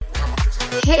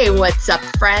Hey, what's up,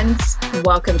 friends?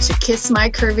 Welcome to Kiss My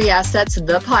Curvy Assets,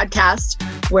 the podcast,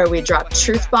 where we drop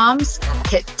truth bombs,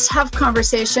 hit tough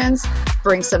conversations,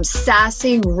 bring some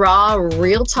sassy, raw,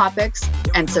 real topics,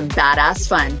 and some badass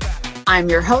fun. I'm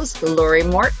your host, Lori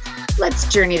Mort. Let's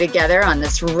journey together on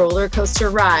this roller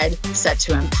coaster ride set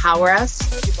to empower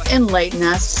us, enlighten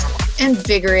us,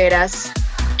 invigorate us,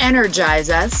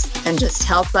 energize us, and just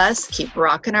help us keep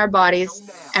rocking our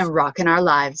bodies and rocking our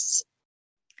lives.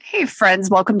 Hey friends,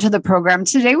 welcome to the program.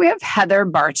 Today we have Heather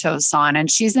Bartos on,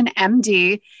 and she's an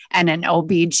MD and an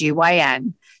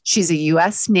OBGYN. She's a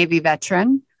U.S. Navy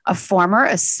veteran, a former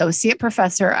associate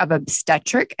professor of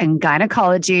obstetric and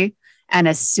gynecology, and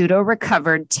a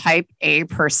pseudo-recovered type A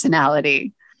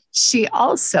personality. She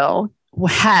also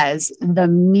has the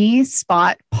Me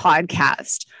Spot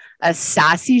podcast, a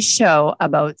sassy show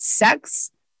about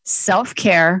sex,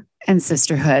 self-care, and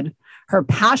sisterhood. Her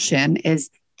passion is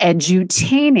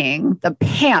edutaining the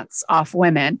pants off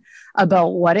women about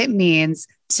what it means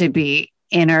to be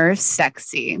inner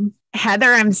sexy.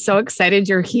 Heather, I'm so excited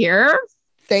you're here.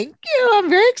 Thank you.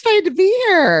 I'm very excited to be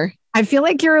here. I feel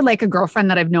like you're like a girlfriend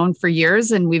that I've known for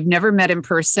years and we've never met in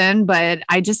person, but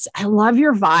I love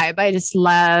your vibe.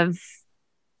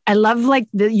 I love like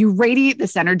you radiate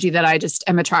this energy that I just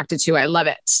am attracted to. I love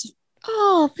it.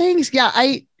 Oh, thanks. Yeah.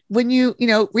 When you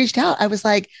reached out, I was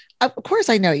like, of course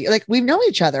I know you. Like we know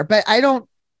each other, but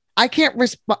I can't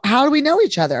respond. How do we know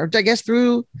each other? I guess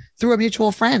through a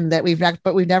mutual friend that we've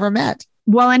never met.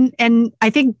 Well, and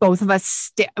I think both of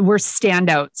us we're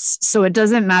standouts. So it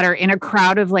doesn't matter in a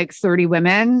crowd of like 30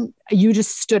 women, you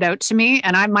just stood out to me.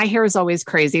 And my hair is always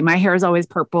crazy. My hair is always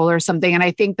purple or something. And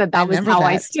I think that was how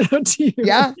I stood out to you.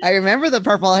 Yeah. I remember the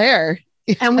purple hair.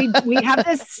 And we have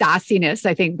this sassiness,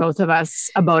 I think, both of us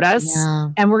about us. Yeah.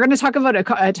 And we're going to talk about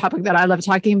a topic that I love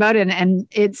talking about. And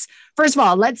it's, first of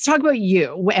all, let's talk about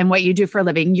you and what you do for a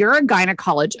living. You're a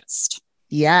gynecologist.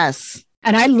 Yes.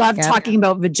 And I love talking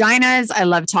about vaginas. I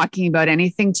love talking about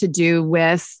anything to do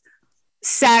with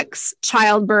sex,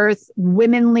 childbirth,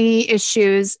 womanly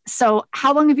issues. So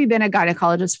how long have you been a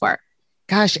gynecologist for?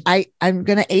 Gosh, I'm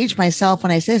going to age myself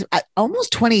when I say this,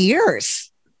 almost 20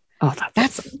 years. Oh,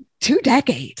 that's 2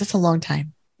 decades. That's a long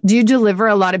time. Do you deliver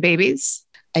a lot of babies?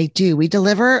 I do. My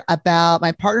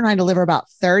partner and I deliver about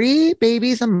 30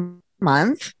 babies a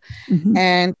month. Mm-hmm.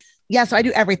 And yeah, so I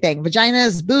do everything,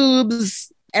 vaginas,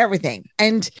 boobs, everything.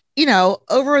 And,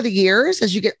 over the years,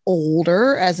 as you get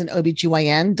older as an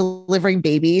OBGYN, delivering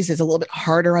babies is a little bit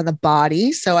harder on the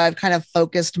body. So I've kind of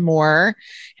focused more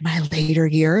in my later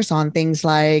years on things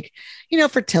like,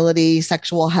 fertility,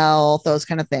 sexual health, those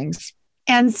kind of things.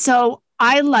 And so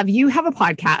you have a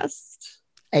podcast.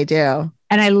 I do.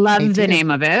 And I love the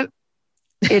name of it.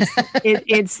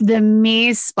 It's the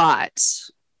Me Spot.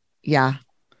 Yeah.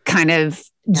 Kind of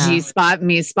G-spot,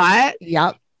 Me Spot.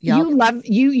 Yep.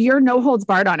 You're no holds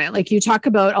barred on it. Like you talk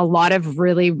about a lot of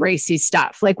really racy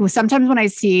stuff. Like sometimes when I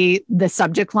see the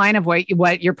subject line of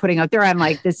what you're putting out there, I'm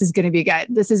like, this is going to be good.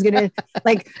 This is going to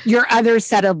like your other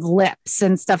set of lips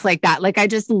and stuff like that. Like, I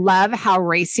just love how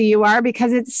racy you are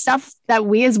because it's stuff that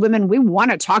we as women, we want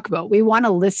to talk about. We want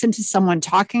to listen to someone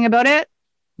talking about it.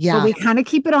 Yeah. But we kind of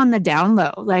keep it on the down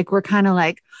low. Like we're kind of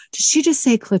like, did she just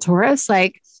say clitoris?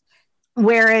 Like,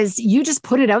 whereas you just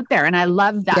put it out there. And I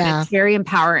love that. Yeah. It's very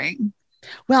empowering.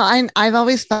 Well, I've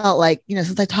always felt like,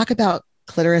 since I talk about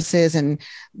clitorises and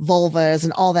vulvas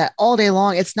and all that all day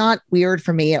long, it's not weird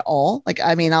for me at all. Like,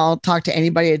 I'll talk to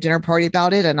anybody at a dinner party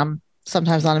about it and I'm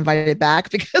sometimes not invited back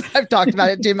because I've talked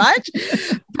about it too much.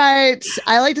 But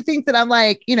I like to think that I'm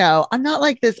like, I'm not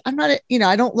like this. I'm not,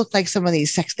 I don't look like some of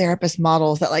these sex therapist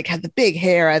models that like have the big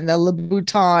hair and the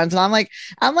Louboutins. And I'm like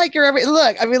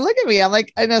look at me. I'm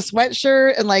like in a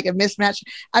sweatshirt and like a mismatch.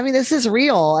 This is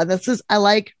real. And I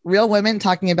like real women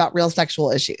talking about real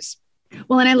sexual issues.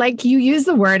 Well, and I like you use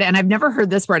the word, and I've never heard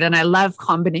this word, and I love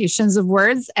combinations of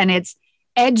words, and it's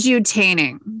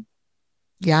edutaining.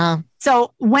 Yeah.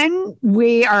 So when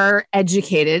we are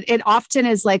educated, it often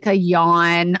is like a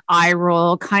yawn, eye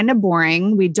roll, kind of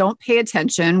boring. We don't pay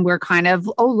attention. We're kind of,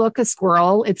 oh, look, a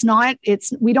squirrel.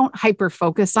 We don't hyper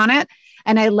focus on it.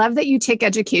 And I love that you take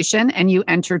education and you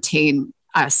entertain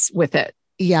us with it.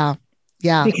 Yeah.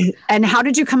 Yeah. And how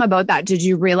did you come about that? Did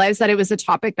you realize that it was a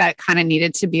topic that kind of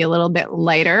needed to be a little bit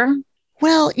lighter?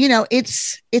 Well,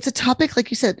 it's a topic, like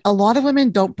you said, a lot of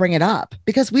women don't bring it up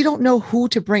because we don't know who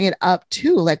to bring it up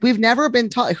to. Like we've never been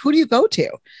taught, like, who do you go to?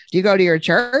 Do you go to your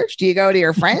church? Do you go to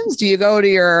your friends? Do you go to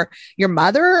your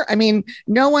mother?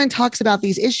 No one talks about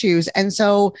these issues. And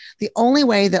so the only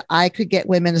way that I could get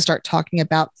women to start talking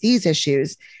about these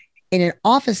issues in an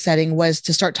office setting was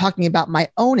to start talking about my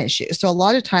own issues. So a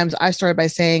lot of times I started by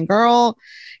saying, girl,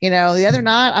 the other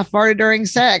night I farted during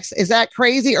sex. Is that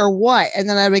crazy or what? And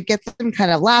then I would get them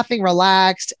kind of laughing,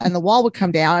 relaxed, and the wall would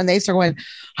come down and they start going,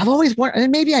 I've always wanted,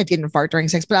 and maybe I didn't fart during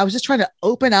sex, but I was just trying to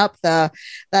open up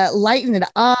lighten it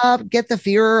up, get the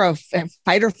fear of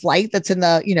fight or flight that's in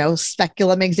the,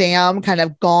 speculum exam kind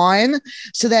of gone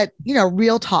so that,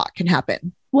 real talk can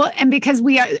happen. Well, and because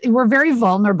we're very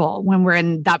vulnerable when we're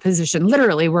in that position.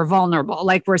 Literally, we're vulnerable.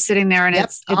 Like we're sitting there and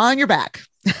it's on your back.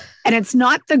 And it's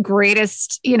not the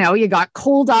greatest, you got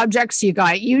cold objects.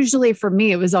 Usually for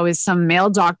me, it was always some male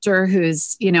doctor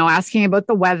who's, asking about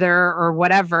the weather or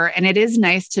whatever. And it is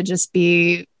nice to just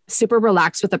be super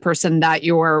relaxed with the person that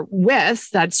you're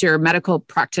with. That's your medical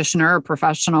practitioner or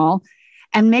professional,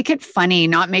 and make it funny,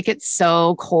 not make it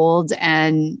so cold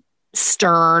and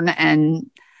stern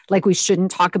and like we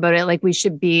shouldn't talk about it, like we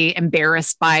should be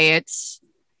embarrassed by it.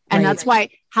 And that's why,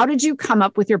 how did you come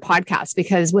up with your podcast?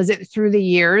 Because was it through the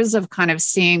years of kind of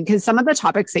seeing, because some of the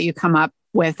topics that you come up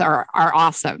with are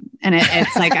awesome. And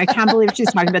it's like, I can't believe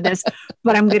she's talking about this,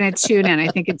 but I'm going to tune in. I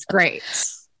think it's great.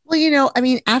 Well,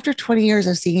 after 20 years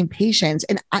of seeing patients,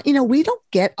 and we don't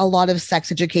get a lot of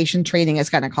sex education training as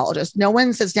gynecologists. No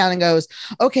one sits down and goes,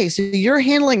 okay, so you're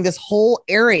handling this whole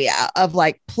area of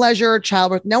like pleasure,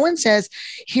 childbirth. No one says,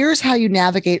 here's how you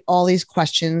navigate all these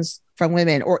questions from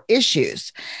women or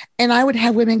issues. And I would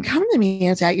have women come to me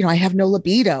and say, I have no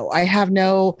libido. I have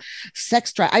no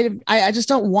sex drive. I just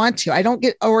don't want to. I don't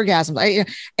get orgasms.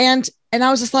 And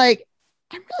I was just like,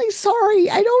 I'm really sorry.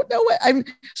 I don't know what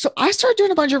so I started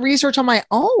doing a bunch of research on my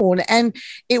own, and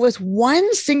it was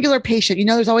one singular patient.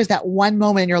 There's always that one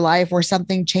moment in your life where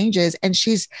something changes, and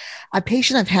she's a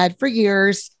patient I've had for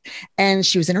years, and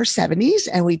she was in her 70s,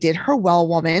 and we did her well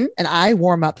woman, and I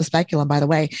warm up the speculum, by the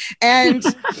way. And,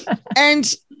 and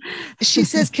she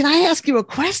says, can I ask you a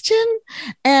question?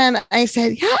 And I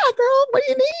said, yeah, girl, what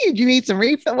do you need? You need some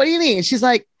refill? What do you need? And she's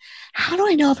like, how do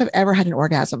I know if I've ever had an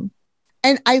orgasm?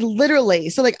 And I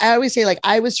literally, so like, I always say, like,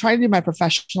 I was trying to do my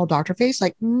professional doctor face,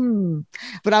 like,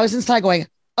 but I was inside going,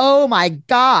 oh my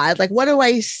God, like, what do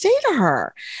I say to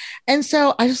her? And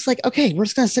so I was like, okay, we're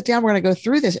just going to sit down. We're going to go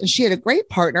through this. And she had a great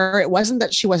partner. It wasn't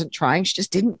that she wasn't trying. She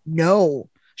just didn't know.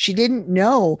 She didn't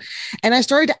know. And I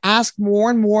started to ask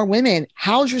more and more women,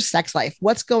 how's your sex life?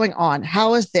 What's going on?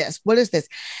 How is this? What is this?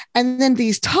 And then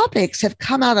these topics have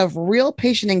come out of real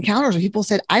patient encounters where people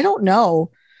said, I don't know.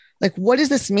 Like, what does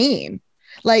this mean?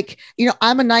 Like,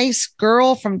 I'm a nice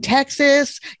girl from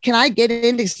Texas. Can I get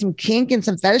into some kink and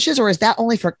some fetishes, or is that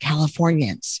only for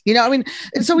Californians? And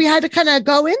so we had to kind of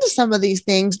go into some of these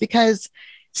things because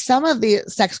some of the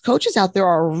sex coaches out there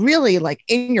are really like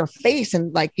in your face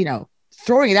and like,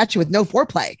 throwing it at you with no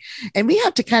foreplay. And we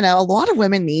have to a lot of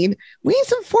women we need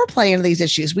some foreplay into these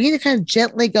issues. We need to kind of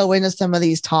gently go into some of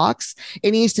these talks.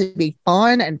 It needs to be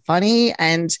fun and funny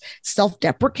and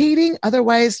self-deprecating.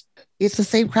 Otherwise, it's the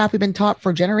same crap we've been taught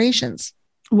for generations.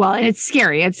 Well, it's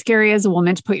scary. It's scary as a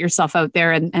woman to put yourself out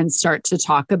there and start to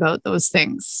talk about those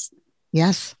things.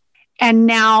 Yes. And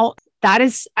now that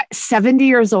is 70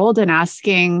 years old and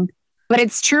asking, but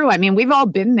it's true. I mean, we've all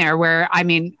been there where,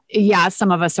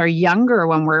 some of us are younger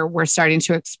when we're starting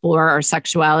to explore our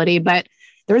sexuality, but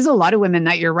there's a lot of women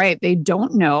that you're right. They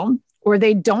don't know, or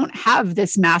they don't have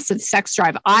this massive sex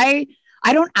drive. I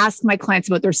don't ask my clients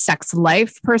about their sex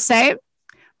life per se,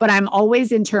 but I'm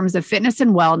always in terms of fitness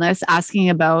and wellness, asking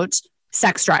about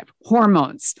sex drive,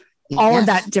 hormones, all of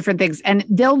that different things. And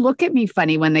they'll look at me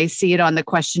funny when they see it on the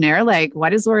questionnaire. Like, why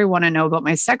does Lori want to know about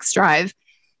my sex drive?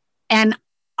 And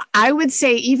I would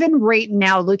say even right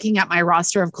now, looking at my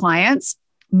roster of clients,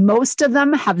 most of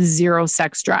them have zero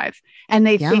sex drive, and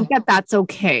they think that that's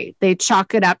okay. They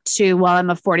chalk it up to, well, I'm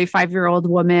a 45-year-old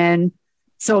woman,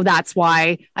 so that's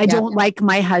why I don't like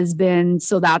my husband.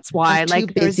 So that's why, I'm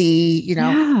too busy,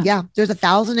 there's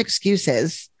 1,000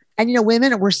 excuses. And,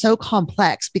 women, we're so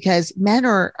complex because men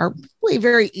are really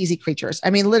very easy creatures. I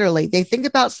mean, literally, they think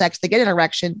about sex, they get an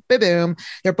erection, boom,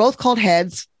 they're both called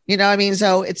heads.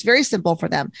 So it's very simple for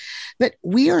them. But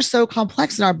we are so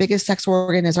complex, and our biggest sex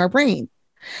organ is our brain.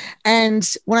 And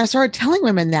when I started telling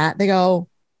women that, they go,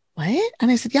 what?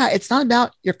 And I said, yeah, it's not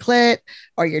about your clit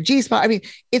or your G-spot. I mean,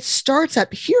 it starts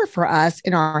up here for us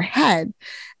in our head,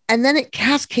 and then it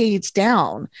cascades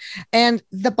down. And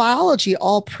the biology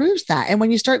all proves that. And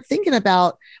when you start thinking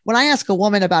about, when I ask a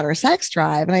woman about her sex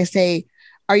drive and I say,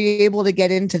 are you able to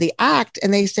get into the act?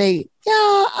 And they say,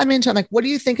 yeah, I'm into it. I'm like, what are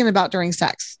you thinking about during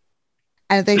sex?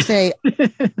 And they say,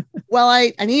 well,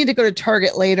 I need to go to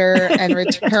Target later and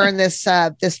return this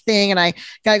thing. And I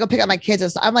got to go pick up my kids.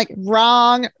 And so I'm like,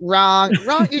 wrong.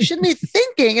 You shouldn't be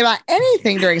thinking about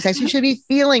anything during sex. You should be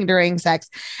feeling during sex.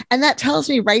 And that tells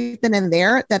me right then and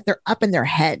there that they're up in their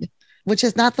head, which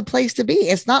is not the place to be.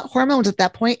 It's not hormones at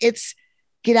that point. It's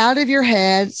get out of your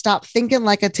head, stop thinking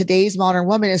like a today's modern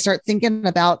woman and start thinking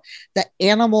about the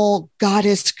animal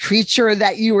goddess creature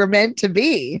that you were meant to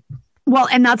be. Well,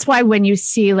 and that's why when you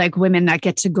see like women that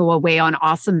get to go away on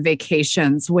awesome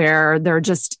vacations where they're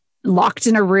just locked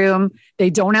in a room, they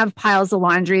don't have piles of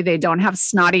laundry, they don't have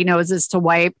snotty noses to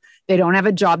wipe, they don't have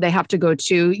a job they have to go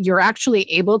to, you're actually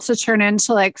able to turn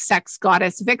into like sex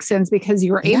goddess vixens because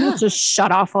you're able to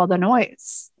shut off all the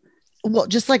noise. Well,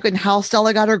 just like when how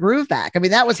Stella got her groove back. I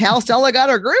mean, that was how Stella got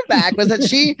her groove back, was that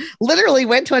she literally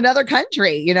went to another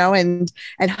country, you know, and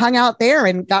hung out there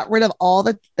and got rid of all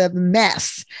the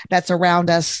mess that's around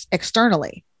us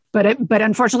externally. But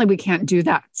unfortunately, we can't do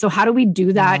that. So how do we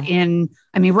do that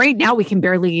right now we can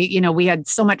barely, you know, we had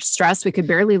so much stress. We could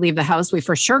barely leave the house. We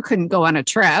for sure couldn't go on a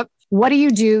trip. What do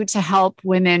you do to help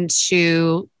women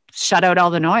to shut out all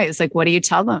the noise? Like, what do you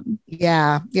tell them?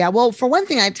 Yeah. Well, for one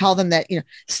thing, I tell them that, you know,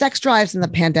 sex drives in the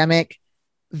pandemic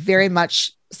very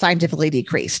much scientifically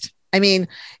decreased. I mean,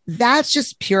 that's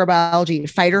just pure biology,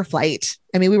 fight or flight.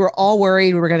 I mean, we were all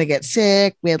worried we were going to get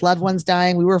sick. We had loved ones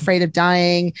dying. We were afraid of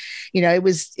dying. You know, it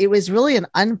was really an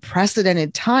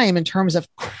unprecedented time in terms of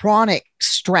chronic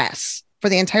stress for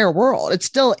the entire world. It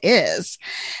still is.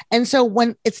 And so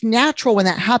when it's natural, when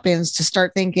that happens, to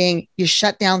start thinking, you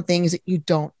shut down things that you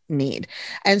don't need.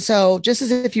 And so just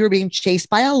as if you were being chased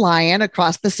by a lion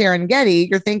across the Serengeti,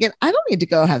 you're thinking, I don't need to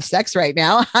go have sex right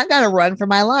now. I got to run for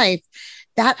my life.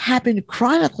 That happened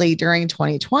chronically during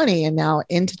 2020 and now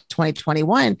into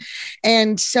 2021.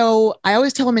 And so I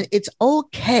always tell women, it's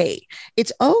okay.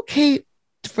 It's okay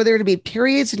for there to be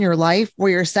periods in your life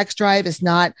where your sex drive is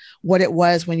not what it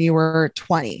was when you were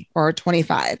 20 or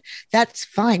 25. That's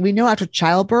fine. We know after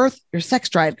childbirth, your sex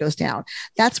drive goes down.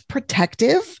 That's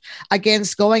protective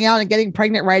against going out and getting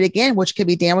pregnant right again, which can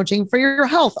be damaging for your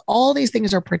health. All these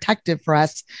things are protective for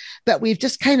us, but we've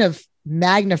just kind of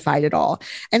magnified it all.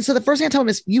 And so the first thing I tell them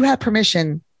is you have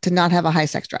permission to not have a high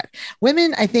sex drive.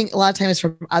 Women, I think a lot of times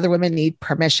from other women need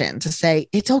permission to say,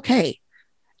 it's okay.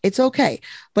 It's okay.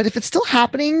 But if it's still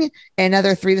happening in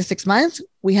another 3 to 6 months,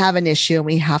 we have an issue and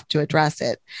we have to address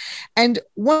it. And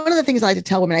one of the things I like to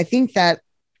tell women, I think that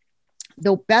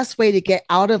the best way to get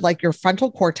out of like your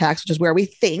frontal cortex, which is where we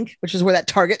think, which is where that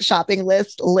Target shopping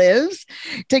list lives,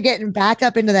 to getting back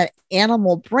up into that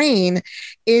animal brain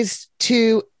is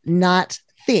to not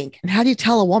think. And how do you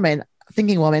tell a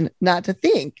thinking woman not to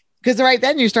think? Because right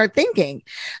then you start thinking.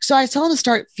 So I tell them to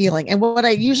start feeling. And what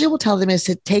I usually will tell them is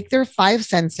to take their 5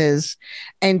 senses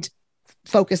and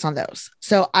focus on those.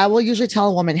 So I will usually tell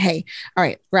a woman, hey, all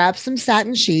right, grab some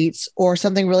satin sheets or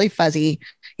something really fuzzy.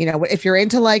 You know, if you're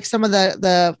into like some of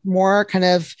the more kind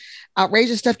of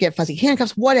outrageous stuff, get fuzzy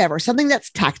handcuffs, whatever, something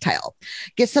that's tactile.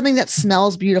 Get something that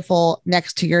smells beautiful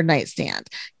next to your nightstand.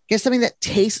 Get something that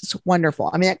tastes wonderful.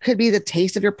 I mean, that could be the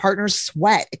taste of your partner's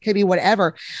sweat. It could be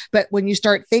whatever. But when you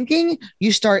start thinking,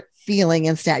 you start feeling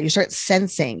instead. You start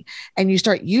sensing and you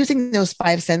start using those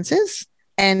 5 senses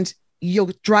and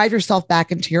you'll drive yourself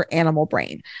back into your animal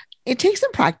brain. It takes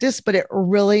some practice, but it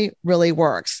really, really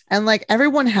works. And like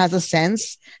everyone has a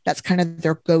sense that's kind of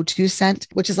their go-to scent,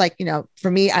 which is like, you know,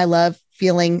 for me, I love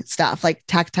feeling stuff like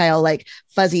tactile, like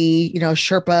fuzzy, you know,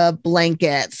 Sherpa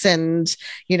blankets and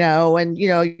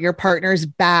your partner's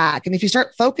back. And if you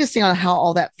start focusing on how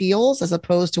all that feels, as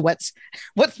opposed to what's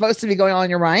supposed to be going on in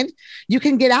your mind, you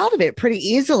can get out of it pretty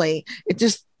easily.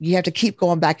 You have to keep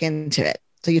going back into it.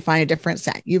 So you find a different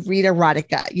scent. You read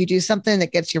erotica, you do something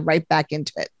that gets you right back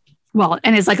into it. Well,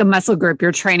 and it's like a muscle group.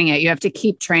 You're training it. You have to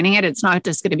keep training it. It's not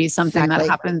just going to be something that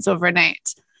happens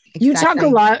overnight. Exactly.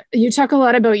 You talk a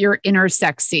lot about your inner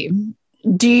sexy.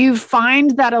 Do you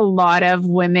find that a lot of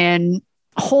women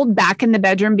hold back in the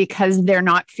bedroom because they're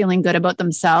not feeling good about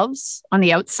themselves on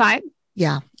the outside?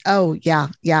 Yeah. Oh, yeah.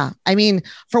 Yeah. I mean,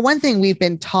 for one thing, we've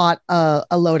been taught a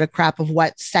load of crap of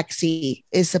what sexy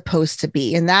is supposed to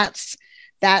be. And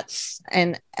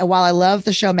and while I love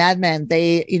the show Mad Men,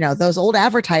 they, you know, those old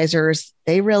advertisers,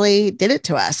 they really did it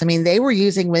to us. I mean, they were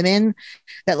using women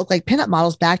that look like pinup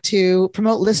models back to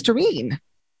promote Listerine,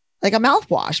 like a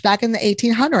mouthwash back in the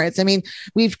 1800s. I mean,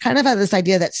 we've kind of had this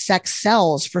idea that sex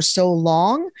sells for so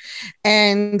long.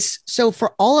 And so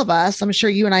for all of us, I'm sure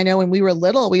you and I know when we were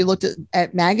little, we looked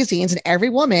at magazines and every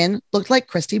woman looked like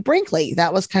Christy Brinkley.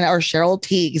 That was kind of our Cheryl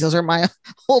Tiegs. Those are my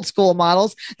old school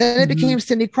models. Then it became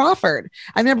Cindy Crawford.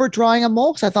 I remember drawing a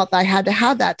mole because I thought that I had to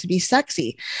have that to be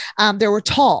sexy. There were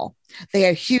tall. They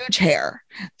had huge hair.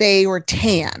 They were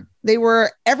tan. They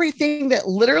were everything that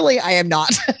literally I am not.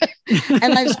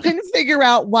 And I just couldn't figure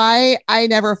out why I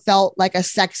never felt like a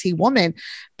sexy woman.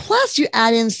 Plus, you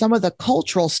add in some of the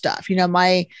cultural stuff. You know,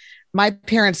 my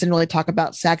parents didn't really talk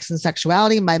about sex and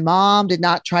sexuality. My mom did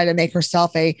not try to make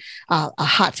herself a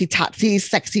hotsy-totsy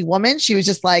sexy woman. She was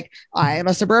just like, I am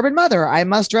a suburban mother. I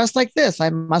must dress like this.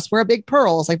 I must wear big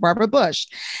pearls like Barbara Bush.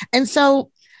 And so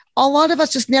a lot of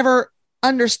us just never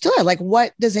understood, like,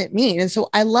 what does it mean? And so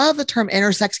I love the term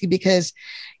intersexy because,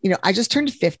 you know, I just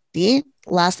turned 50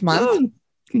 last month.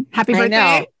 Happy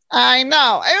birthday. I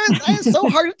know. It was so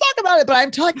hard to talk about it, but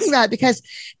I'm talking about it because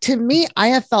to me, I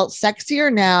have felt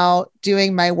sexier now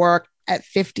doing my work at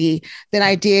 50 than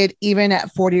I did even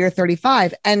at 40 or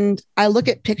 35. And I look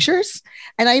at pictures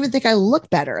and I even think I look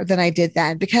better than I did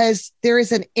then because there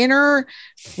is an inner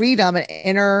freedom, an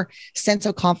inner sense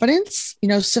of confidence. You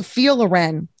know, Sophia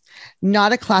Loren,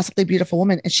 not a classically beautiful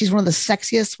woman. And she's one of the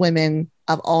sexiest women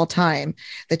of all time.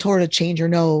 They told her to change her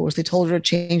nose. They told her to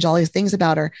change all these things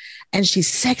about her. And she's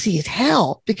sexy as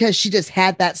hell because she just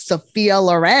had that Sophia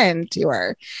Loren to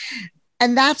her.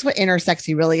 And that's what inner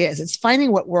sexy really is. It's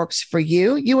finding what works for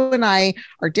you. You and I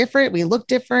are different. We look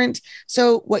different.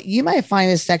 So what you might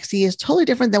find as sexy is totally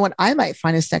different than what I might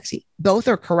find as sexy. Both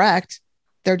are correct.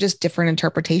 They're just different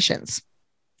interpretations.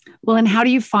 Well, and how do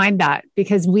you find that?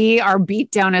 Because we are beat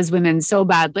down as women so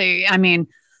badly. I mean,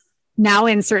 now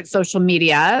insert social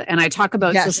media. And I talk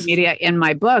about social media in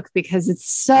my book because it's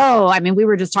so, I mean, we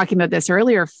were just talking about this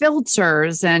earlier,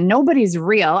 filters and nobody's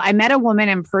real. I met a woman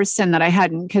in person that I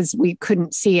hadn't because we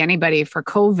couldn't see anybody for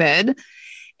COVID.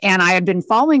 And I had been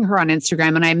following her on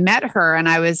Instagram and I met her and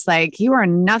I was like, you are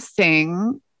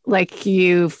nothing like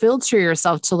you filter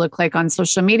yourself to look like on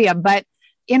social media. But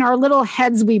in our little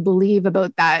heads, we believe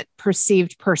about that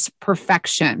perceived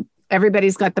perfection.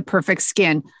 Everybody's got the perfect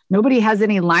skin. Nobody has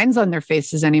any lines on their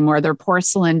faces anymore. They're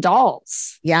porcelain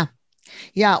dolls. Yeah.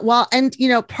 Yeah. Well, and, you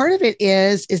know, part of it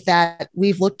is that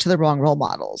we've looked to the wrong role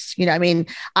models. You know, I mean,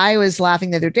 I was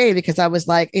laughing the other day because I was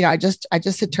like, you know, I just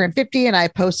had turned 50 and I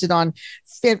posted on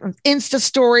Insta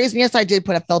stories. And yes, I did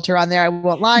put a filter on there. I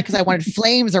won't lie because I wanted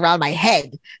flames around my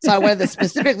head. So I wanted the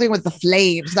specifically with the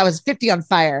flames. I was 50 on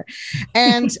fire.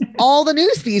 And all the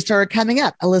news feeds started coming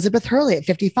up. Elizabeth Hurley at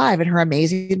 55 in her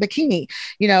amazing bikini.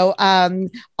 You know,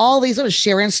 all these others,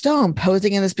 Sharon Stone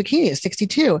posing in this bikini at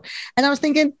 62. And I was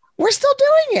thinking, we're still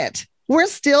doing it. We're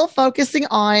still focusing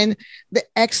on the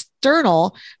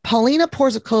external. Paulina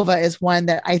Porzakova is one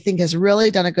that I think has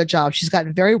really done a good job. She's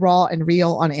gotten very raw and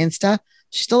real on Insta.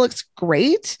 She still looks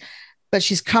great, but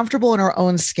she's comfortable in her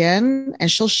own skin and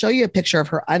she'll show you a picture of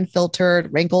her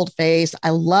unfiltered, wrinkled face.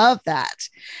 I love that.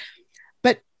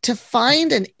 But to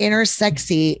find an inner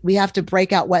sexy, we have to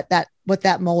break out what that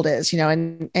mold is, you know,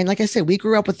 and like I said, we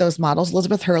grew up with those models.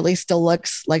 Elizabeth Hurley still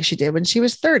looks like she did when she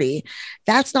was 30.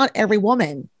 That's not every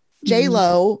woman.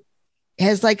 J-Lo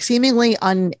has like seemingly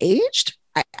unaged.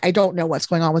 I don't know what's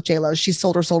going on with J-Lo. She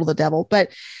sold her soul to the devil, but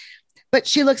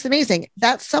she looks amazing.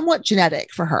 That's somewhat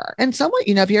genetic for her. And somewhat,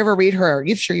 you know, if you ever read her,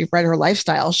 you've read her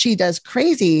lifestyle, she does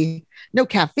crazy, no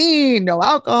caffeine, no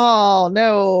alcohol,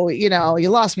 no, you know, you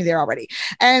lost me there already.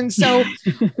 And so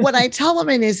what I tell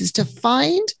women is to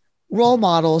find role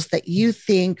models that you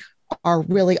think are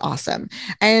really awesome.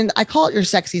 And I call it your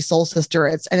sexy soul sister.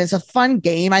 It's a fun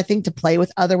game, I think, to play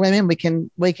with other women. We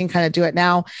can kind of do it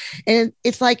now. And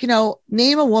it's like, you know,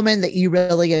 name a woman that you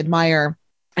really admire.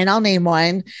 And I'll name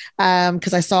one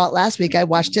because I saw it last week. I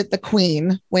watched it, the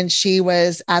Queen, when she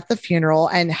was at the funeral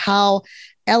and how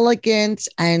elegant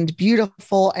and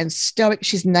beautiful and stoic.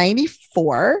 She's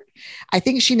 94. I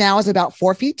think she now is about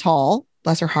 4 feet tall.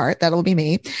 Bless her heart. That'll be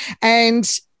me. And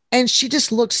she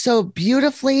just looked so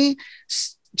beautifully,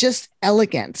 just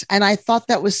elegant. And I thought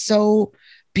that was so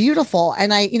beautiful.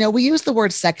 And we use the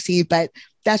word sexy, but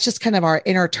that's just kind of our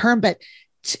inner term. But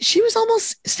she was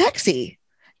almost sexy.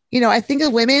 You know, I think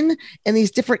of women in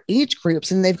these different age groups,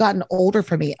 and they've gotten older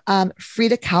for me.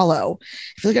 Frida Kahlo.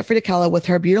 If you look at Frida Kahlo with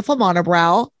her beautiful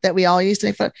monobrow that we all used to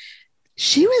make fun of,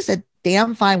 she was a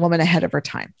damn fine woman ahead of her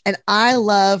time. And I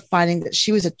love finding that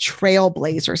she was a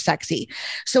trailblazer sexy.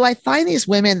 So I find these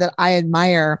women that I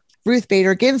admire. Ruth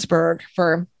Bader Ginsburg,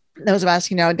 for those of us,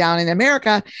 you know, down in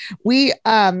America,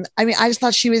 I just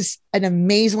thought she was an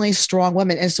amazingly strong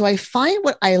woman. And so I find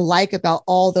what I like about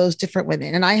all those different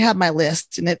women, and I have my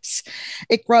list and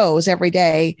it grows every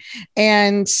day.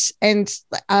 And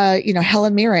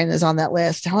Helen Mirren is on that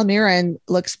list. Helen Mirren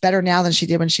looks better now than she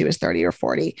did when she was 30 or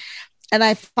 40. And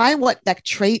I find what that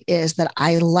trait is that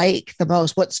I like the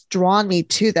most, what's drawn me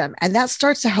to them. And that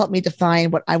starts to help me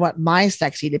define what I want my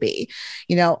sexy to be.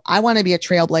 I want to be a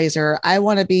trailblazer. I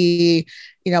want to be,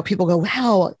 people go,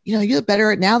 wow, you look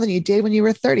better now than you did when you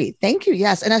were 30. Thank you.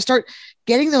 Yes. And I start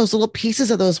getting those little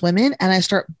pieces of those women and I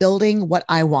start building what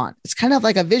I want. It's kind of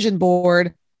like a vision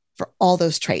board for all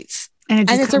those traits. And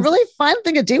it's a really fun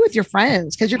thing to do with your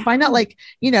friends because you find out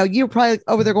you're probably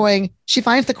over there going, she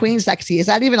finds the queen sexy. Is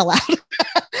that even allowed?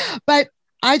 But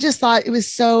I just thought it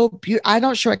was so beautiful. I'm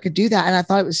not sure I could do that. And I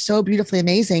thought it was so beautifully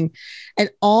amazing. And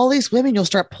all these women you'll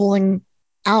start pulling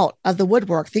out of the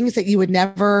woodwork, things that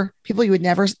people you would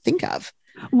never think of.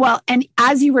 Well, and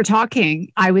as you were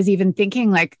talking, I was even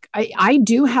thinking I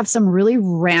do have some really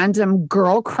random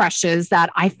girl crushes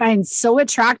that I find so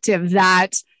attractive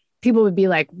that people would be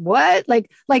like, what? Like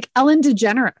Ellen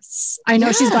DeGeneres. I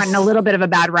know she's gotten a little bit of a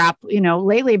bad rap,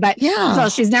 lately, but so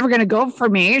she's never going to go for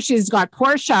me. She's got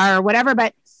Portia or whatever,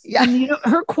 but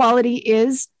her quality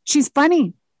is she's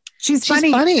funny. She's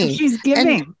funny. She's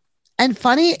giving. And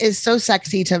funny is so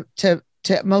sexy to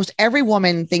most every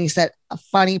woman thinks that a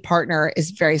funny partner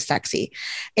is very sexy.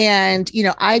 And,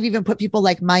 I've even put people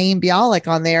like Mayim Bialik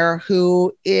on there,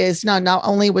 who is not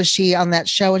only was she on that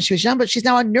show when she was young, but she's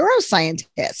now a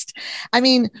neuroscientist. I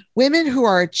mean, women who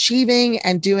are achieving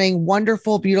and doing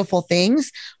wonderful, beautiful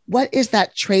things. What is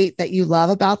that trait that you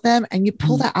love about them? And you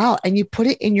pull that out and you put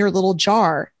it in your little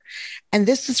jar. And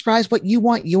this describes what you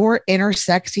want your inner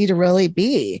sexy to really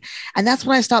be. And that's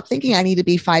when I stopped thinking I need to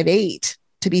be 5'8"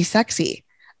 to be sexy.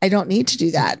 I don't need to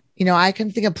do that. I can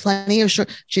think of plenty of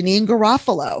Janine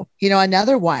Garofalo,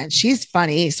 another one. She's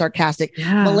funny, sarcastic.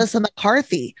 Yeah. Melissa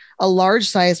McCarthy, a large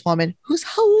sized woman who's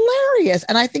hilarious.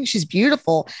 And I think she's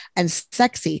beautiful and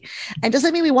sexy. And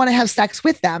doesn't mean we want to have sex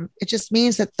with them. It just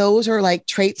means that those are like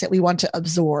traits that we want to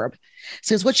absorb.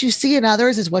 So it's what you see in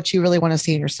others is what you really want to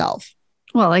see in yourself.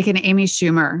 Well, like an Amy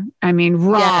Schumer. I mean,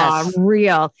 raw,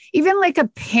 real, even like a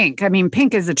Pink. I mean,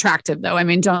 Pink is attractive though. I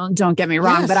mean, don't get me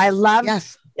wrong, but I love,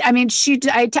 I mean,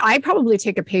 I probably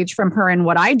take a page from her in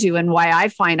what I do and why I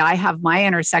find I have my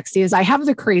inner sexy is I have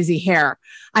the crazy hair.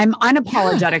 I'm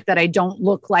unapologetic that I don't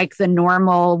look like the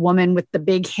normal woman with the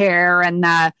big hair and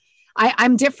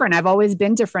I'm different. I've always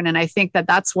been different. And I think that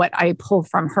that's what I pull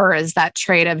from her is that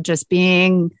trait of just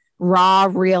being raw,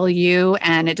 real you.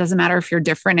 And it doesn't matter if you're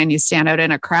different and you stand out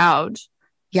in a crowd.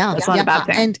 Yeah. That's not a bad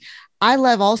thing. And I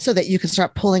love also that you can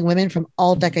start pulling women from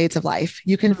all decades of life.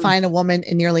 You can find a woman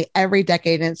in nearly every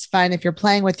decade. And it's fun if you're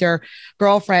playing with your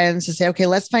girlfriends to say, okay,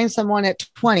 let's find someone at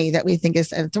 20 that we think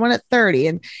is, and someone at 30.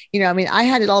 And, I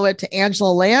had it all the way up to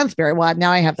Angela Lansbury. Well,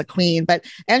 now I have the queen, but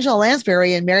Angela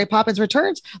Lansbury in Mary Poppins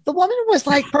Returns, the woman was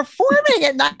like performing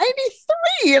at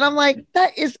 93. And I'm like,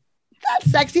 that's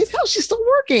sexy as hell. She's still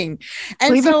working.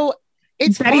 And so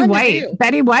it's Betty White.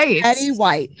 Betty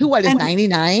White, who is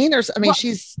 99 or I mean,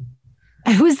 she's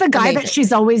who's the guy that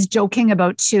she's always joking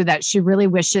about too, that she really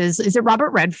wishes, is it Robert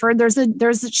Redford?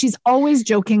 She's always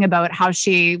joking about how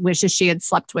she wishes she had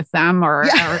slept with them or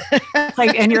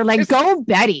like, and you're like, go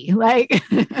Betty, like,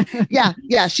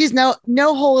 yeah. She's no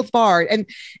holds barred.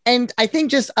 And I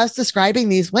think just us describing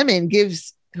these women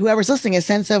gives whoever's listening a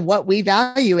sense of what we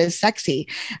value as sexy,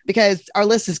 because our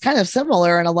list is kind of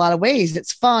similar in a lot of ways.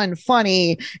 It's fun,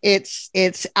 funny,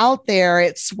 it's out there,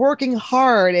 it's working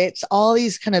hard, it's all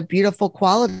these kind of beautiful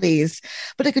qualities,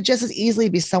 but it could just as easily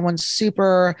be someone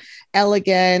super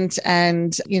elegant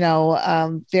and,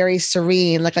 very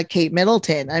serene, like a Kate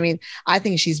Middleton. I mean, I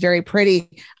think she's very pretty.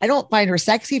 I don't find her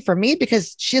sexy for me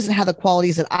because she doesn't have the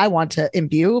qualities that I want to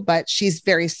imbue, but she's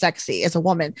very sexy as a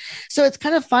woman. So it's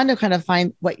kind of fun to kind of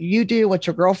find what you do, what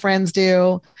your girlfriends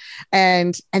do,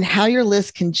 and how your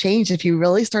list can change if you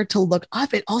really start to look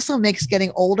up. It also makes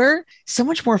getting older so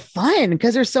much more fun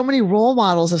because there's so many role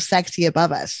models of sexy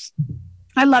above us.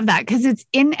 I love that because it's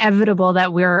inevitable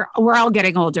that we're all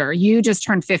getting older. You just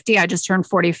turned 50. I just turned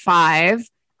 45.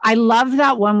 I love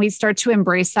that when we start to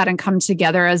embrace that and come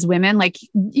together as women, like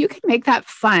you can make that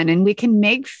fun and we can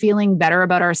make feeling better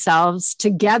about ourselves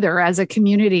together as a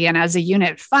community and as a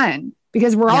unit fun.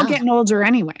 Because we're all getting older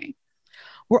anyway.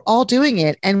 We're all doing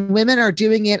it. And women are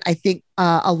doing it, I think,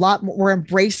 a lot more. We're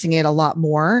embracing it a lot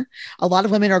more. A lot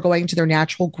of women are going to their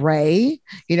natural gray,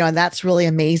 and that's really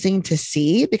amazing to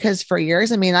see because for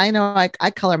years, I mean, I know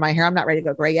I color my hair. I'm not ready to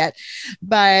go gray yet,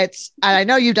 but I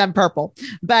know you've done purple,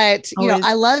 but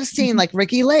I love seeing like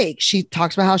Ricki Lake. She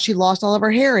talks about how she lost all of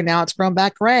her hair and now it's grown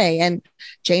back gray. And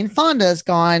Jane Fonda's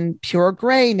gone pure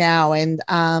gray now. And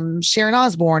Sharon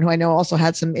Osbourne, who I know also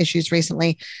had some issues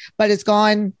recently, but it's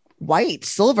gone white,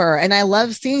 silver. And I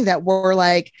love seeing that we're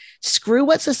like, screw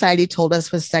what society told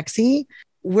us was sexy.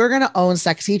 we're going to own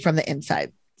sexy from the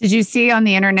inside. Did you see on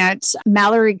the internet,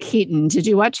 Mallory Keaton? Did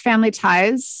you watch Family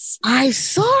Ties? I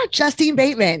saw Justine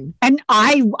Bateman. And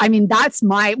I mean, that's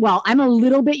I'm a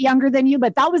little bit younger than you,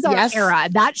 but that was our era.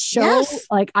 That show,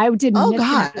 like I didn't miss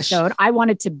an episode. I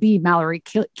wanted to be Mallory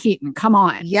Keaton. Come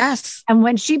on. Yes. And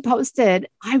when she posted,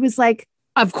 I was like,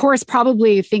 of course,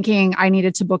 probably thinking I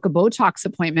needed to book a Botox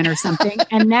appointment or something.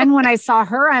 And then when I saw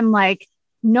her, I'm like,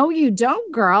 no, you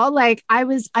don't, girl. Like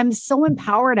I'm so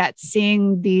empowered at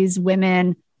seeing these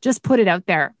women just put it out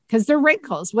there because they're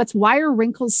wrinkles. Why are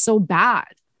wrinkles so bad?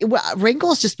 Well,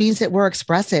 wrinkles just means that we're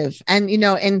expressive. And,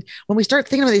 and when we start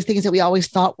thinking about these things that we always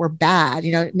thought were bad,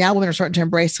 now women are starting to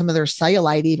embrace some of their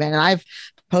cellulite even. And I've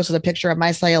posted a picture of my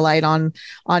cellulite on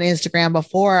Instagram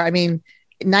before. I mean,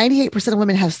 98% of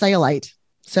women have cellulite.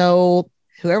 So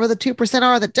whoever the 2%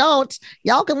 are that don't,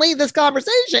 y'all can leave this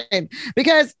conversation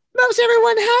because most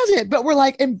everyone has it, but we're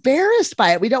like embarrassed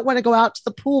by it. We don't want to go out to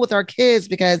the pool with our kids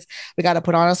because we got to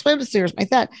put on a swimsuit or something like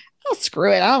that. Oh,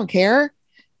 screw it. I don't care.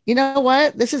 You know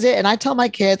what? This is it. And I tell my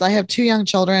kids, I have 2 young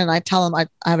children and I tell them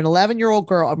I have an 11-year-old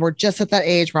girl and we're just at that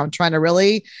age where I'm trying to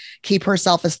really keep her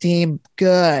self-esteem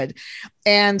good.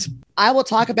 And I will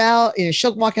talk about,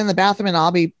 she'll walk in the bathroom and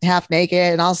I'll be half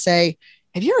naked and I'll say,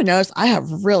 have you ever noticed I have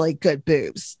really good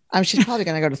boobs? She's probably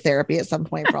going to go to therapy at some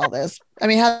point for all this. I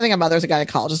mean, having a mother as a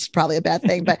gynecologist is probably a bad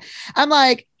thing, but I'm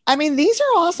like, these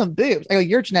are awesome boobs. I go,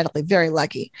 you're genetically very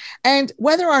lucky. And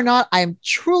whether or not I'm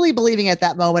truly believing at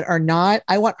that moment or not,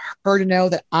 I want her to know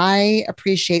that I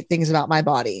appreciate things about my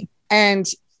body. And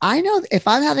I know if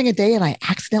I'm having a day and I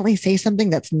accidentally say something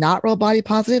that's not real body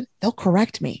positive, they'll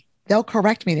correct me. They'll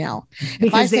correct me now.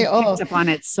 Because I say, picked up on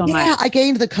it so much. Yeah, I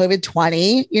gained the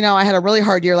COVID-20. I had a really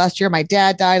hard year last year. My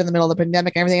dad died in the middle of the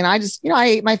pandemic and everything. And I just, I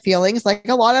ate my feelings like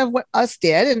a lot of what us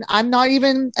did. And I'm not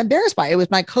even embarrassed by it. It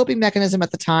was my coping mechanism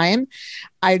at the time.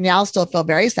 I now still feel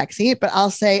very sexy, but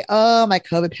I'll say, oh, my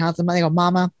COVID pounds. And they go,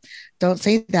 Mama, don't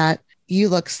say that. You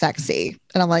look sexy.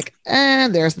 And I'm like,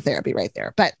 there's the therapy right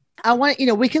there. But I want,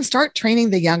 we can start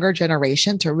training the younger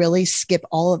generation to really skip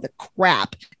all of the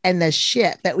crap and the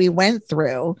shit that we went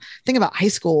through. Think about high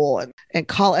school and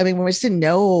college. I mean, when we just didn't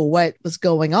know what was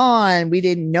going on, we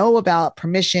didn't know about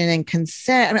permission and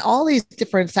consent. I mean, all these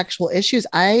different sexual issues.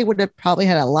 I would have probably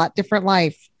had a lot different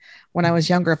life when I was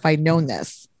younger if I'd known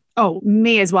this. Oh,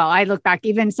 me as well. I look back,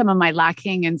 even some of my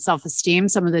lacking in self-esteem,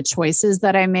 some of the choices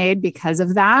that I made because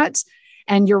of that.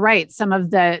 And you're right. Some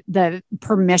of the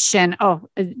permission. Oh,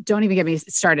 don't even get me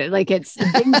started. Like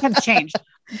things have changed,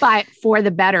 but for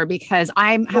the better, because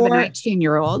I have a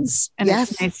 19-year-old and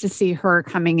it's nice to see her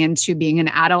coming into being an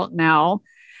adult now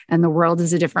and the world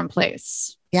is a different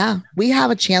place. Yeah. We have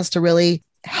a chance to really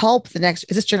help the next,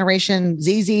 is this generation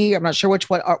ZZ? I'm not sure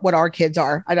what our kids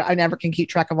are. I never can keep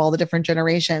track of all the different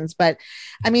generations, but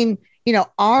I mean,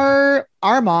 our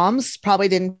moms probably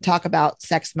didn't talk about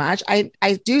sex much. I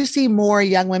do see more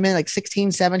young women like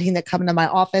 16, 17 that come into my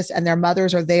office and their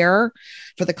mothers are there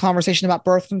for the conversation about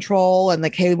birth control and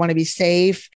like, hey, we want to be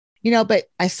safe, but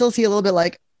I still see a little bit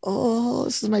like, oh,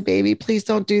 this is my baby. Please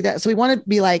don't do that. So we want to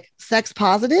be like sex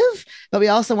positive, but we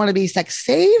also want to be sex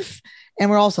safe. And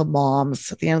we're also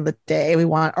moms at the end of the day. We don't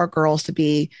want our girls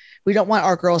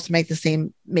to make the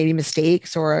same maybe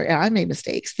mistakes or I made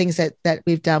mistakes, things that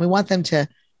we've done. We want them to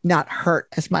not hurt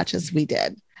as much as we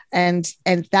did. And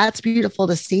that's beautiful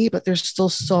to see, but there's still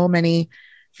so many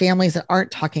families that aren't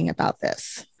talking about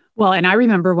this. Well, and I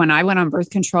remember when I went on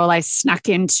birth control, I snuck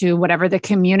into whatever the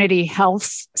community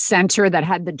health center that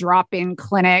had the drop-in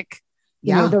clinic.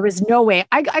 Yeah, there was no way.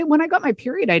 When I got my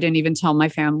period, I didn't even tell my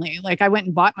family. Like I went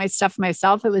and bought my stuff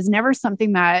myself. It was never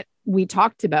something that we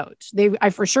talked about. I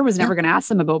for sure was never going to ask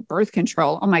them about birth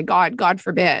control. Oh my God, God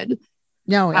forbid.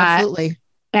 No, absolutely.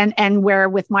 And where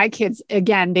with my kids,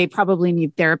 again, they probably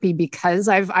need therapy because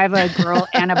I have a girl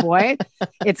and a boy.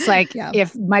 It's like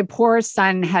if my poor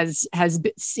son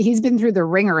he's been through the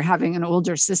ringer having an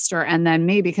older sister, and then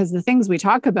me, because the things we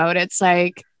talk about, it's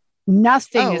like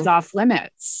nothing is off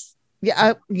limits.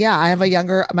 Yeah. I have my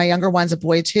younger one's a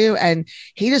boy too. And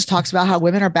he just talks about how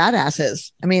women are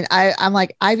badasses. I mean, I'm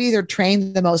like, I've either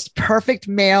trained the most perfect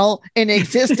male in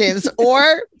existence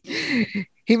or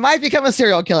he might become a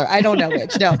serial killer. I don't know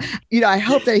which. No, I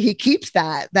hope that he keeps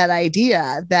that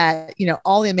idea that,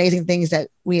 all the amazing things that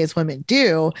we as women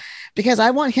do, because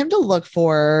I want him to look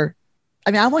for,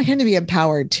 I want him to be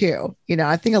empowered too.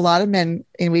 I think a lot of men,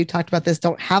 and we've talked about this,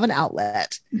 don't have an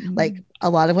outlet like a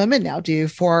lot of women now do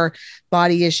for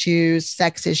body issues,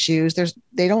 sex issues.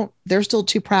 They're still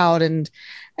too proud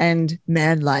and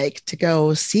men like to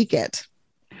go seek it.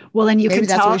 Well, and maybe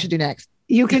that's what we should do next.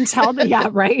 You can tell that, yeah,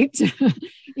 right.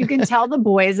 You can tell the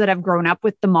boys that have grown up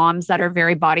with the moms that are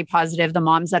very body positive, the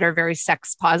moms that are very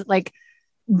sex positive. Like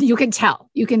you can tell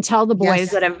the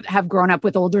boys that have grown up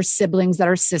with older siblings that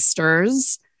are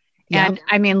sisters. Yep. And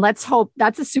I mean, let's hope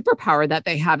that's a superpower that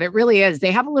they have. It really is.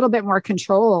 They have a little bit more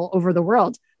control over the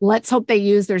world. Let's hope they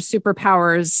use their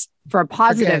superpowers for a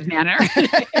positive manner.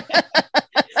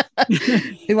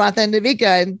 We want them to be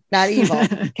good, not evil.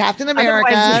 Captain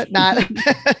America, not.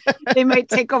 They might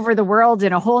take over the world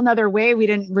in a whole nother way. We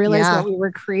didn't realize what we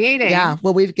were creating. Yeah.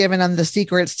 Well, we've given them the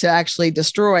secrets to actually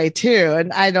destroy too.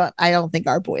 And I don't think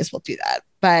our boys will do that.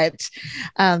 But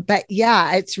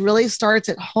yeah, it really starts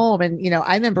at home. And,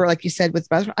 I remember, like you said,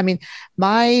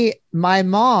 my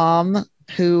mom,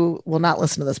 who will not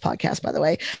listen to this podcast, by the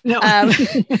way. No.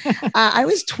 I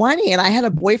was 20 and I had a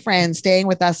boyfriend staying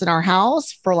with us in our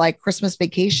house for like Christmas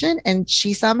vacation. And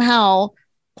she somehow,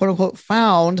 quote unquote,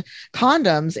 found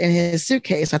condoms in his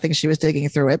suitcase. I think she was digging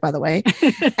through it, by the way.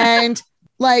 And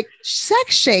like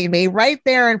sex shamed me right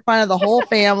there in front of the whole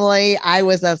family. I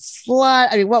was a slut.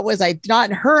 I mean, what was I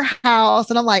not in her house?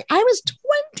 And I'm like, I was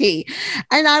 20.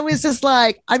 And I was just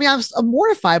like, I was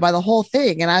mortified by the whole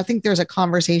thing. And I think there's a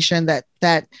conversation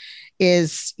that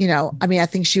is, I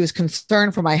think she was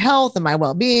concerned for my health and my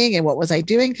well-being and what was I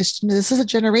doing? Because this is a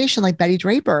generation like Betty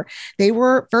Draper. They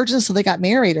were virgins, so they got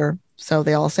married, or so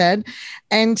they all said.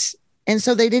 And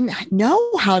so they didn't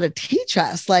know how to teach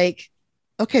us, like,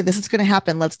 okay, this is going to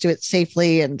happen. Let's do it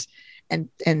safely and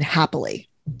happily.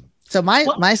 So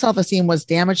my self-esteem was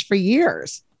damaged for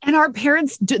years. And our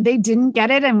parents, they didn't get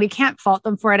it, and we can't fault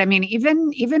them for it. I mean,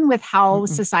 even with how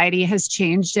society has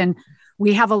changed, and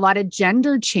we have a lot of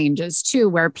gender changes too,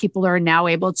 where people are now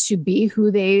able to be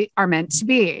who they are meant to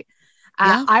be.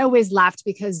 I always laughed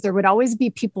because there would always be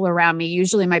people around me,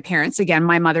 usually my parents. Again,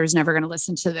 my mother's never going to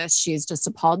listen to this. She's just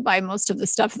appalled by most of the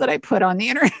stuff that I put on the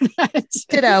internet.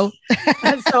 Ditto.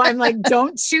 So I'm like,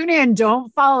 don't tune in,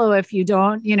 don't follow if you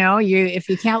don't, if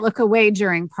you can't look away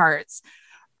during parts.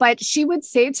 But she would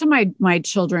say to my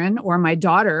children or my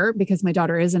daughter, because my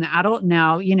daughter is an adult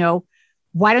now,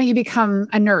 why don't you become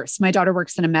a nurse? My daughter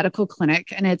works in a medical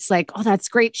clinic, and it's like, oh, that's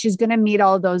great. She's going to meet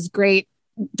all those great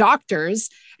doctors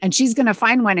and she's going to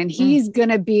find one and he's going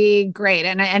to be great.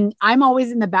 And I'm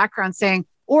always in the background saying,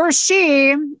 or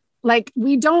she, like,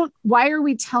 why are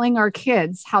we telling our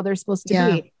kids how they're supposed to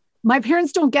be? My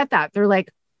parents don't get that. They're like,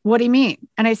 what do you mean?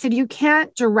 And I said, you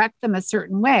can't direct them a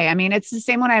certain way. I mean, it's the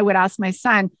same when I would ask my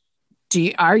son,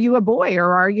 are you a boy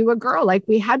or are you a girl? Like,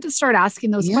 we had to start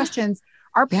asking those questions.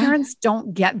 Our parents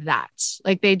don't get that.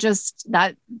 Like I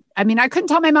couldn't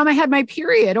tell my mom I had my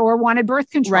period or wanted birth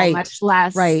control, much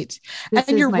less. Right.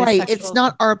 And you're right. It's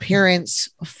not our parents'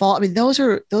 fault. I mean, those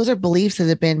are beliefs that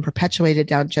have been perpetuated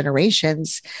down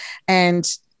generations. And,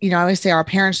 I always say our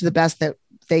parents are the best that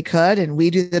they could, and we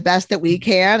do the best that we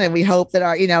can. And we hope that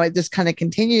it just kind of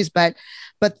continues, but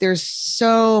there's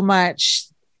so much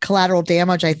collateral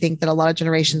damage, I think, that a lot of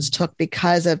generations took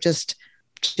because of just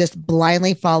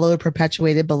blindly followed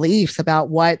perpetuated beliefs about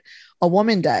what a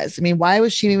woman does. I mean, why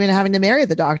was she even having to marry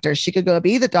the doctor? She could go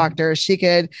be the doctor. She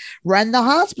could run the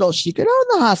hospital. She could own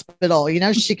the hospital.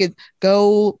 She could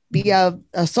go be a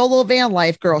solo van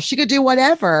life girl. She could do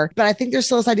whatever. But I think there's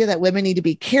still this idea that women need to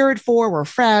be cared for. We're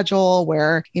fragile.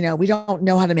 We don't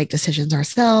know how to make decisions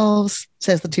ourselves,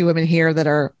 says the two women here that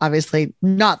are obviously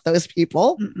not those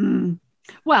people. Mm-mm.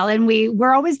 Well, and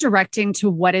we're always directing to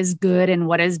what is good and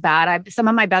what is bad. Some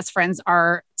of my best friends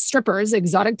are strippers,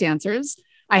 exotic dancers.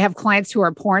 I have clients who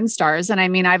are porn stars. And I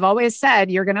mean, I've always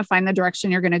said, you're going to find the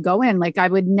direction you're going to go in. Like, I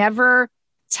would never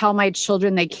tell my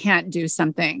children they can't do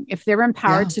something. If they're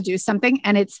empowered to do something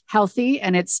and it's healthy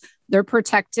and they're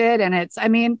protected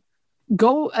and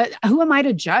go, who am I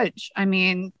to judge? I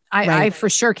mean, I for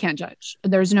sure can't judge.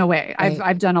 There's no way. Right.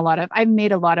 I've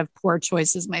made a lot of poor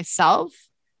choices myself.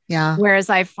 Yeah. Whereas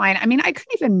I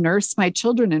couldn't even nurse my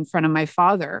children in front of my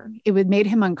father. It would made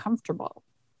him uncomfortable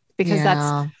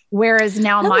because whereas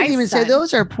now my son, say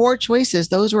those are poor choices.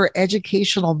 Those were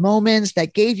educational moments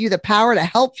that gave you the power to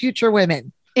help future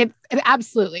women.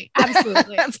 Absolutely. That's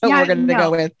what we're going to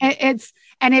go with. It's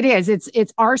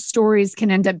our stories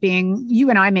can end up being, you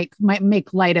and I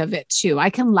make light of it too. I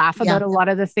can laugh about a lot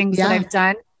of the things that I've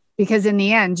done. Because in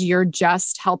the end, you're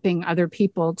just helping other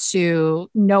people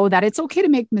to know that it's okay to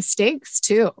make mistakes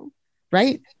too.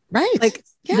 Right. Like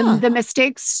the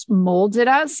mistakes molded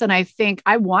us. And I think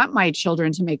I want my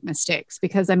children to make mistakes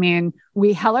because, I mean,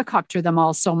 we helicopter them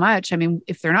all so much. I mean,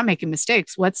 if they're not making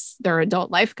mistakes, what's their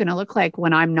adult life going to look like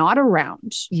when I'm not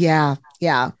around? Yeah.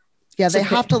 They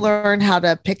have to learn how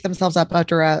to pick themselves up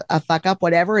after a fuck up,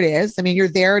 whatever it is. I mean, you're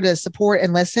there to support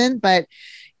and listen, but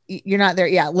you're not there.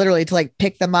 Yeah. Literally to like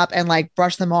pick them up and like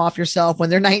brush them off yourself when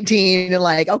they're 19 and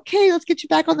like, okay, let's get you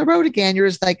back on the road again. You're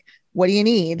just like, what do you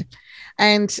need?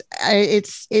 And it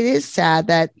is sad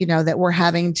that, that we're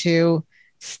having to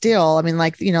still, I mean,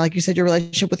 like, like you said, your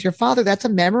relationship with your father, that's a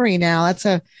memory now. It's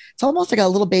almost like a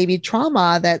little baby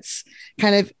trauma that's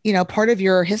kind of, part of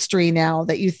your history now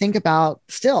that you think about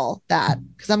still that,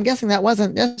 because I'm guessing that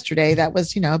wasn't yesterday. That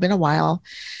was, been a while.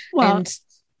 Well,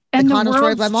 and the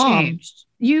destroyed my mom. Changed.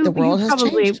 The world has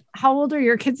probably changed. How old are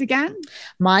your kids again?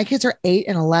 My kids are 8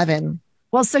 and 11.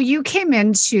 Well, so you came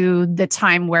into the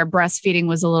time where breastfeeding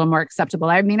was a little more acceptable.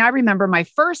 I mean, I remember my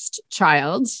first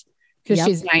child, because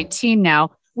she's 19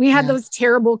 now. We had those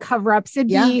terrible cover-ups. It'd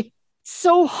be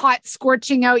so hot,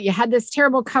 scorching out. You had this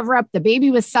terrible cover-up. The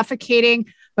baby was suffocating,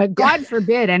 but God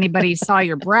forbid anybody saw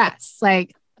your breasts.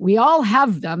 Like, we all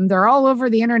have them. They're all over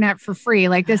the internet for free.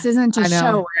 Like, this isn't a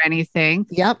show or anything.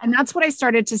 Yep. And that's what I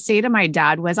started to say to my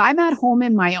dad was, I'm at home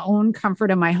in my own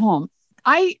comfort in my home.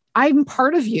 I'm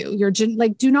part of you. You're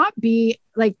like, do not be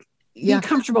like, be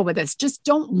comfortable with this. Just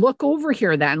don't look over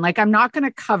here then. Like, I'm not going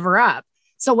to cover up.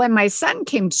 So when my son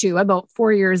came to about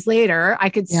 4 years later, I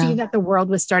could see that the world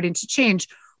was starting to change,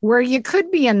 where you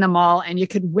could be in the mall and you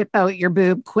could whip out your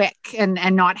boob quick and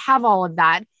not have all of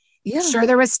that. Yeah. Sure,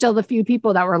 there was still the few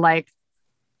people that were like,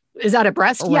 is that a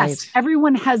breast? Right. Yes.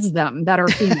 Everyone has them that are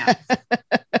female.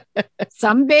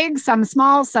 Some big, some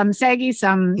small, some saggy,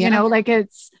 some, like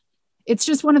it's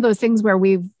just one of those things where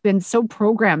we've been so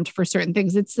programmed for certain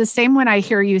things. It's the same when I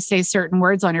hear you say certain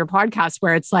words on your podcast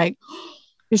where it's like,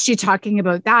 is she talking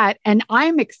about that? And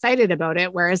I'm excited about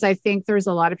it. Whereas I think there's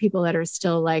a lot of people that are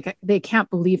still like, they can't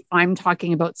believe I'm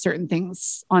talking about certain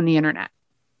things on the internet.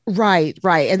 Right.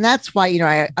 And that's why,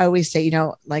 I always say,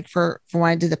 like for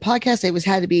when I did the podcast,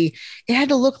 it had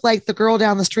to look like the girl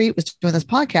down the street was doing this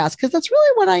podcast. Cause that's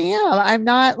really what I am. I'm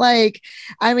not like,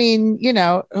 for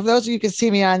those of you who can see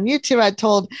me on YouTube, I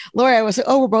told Lori,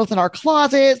 we're both in our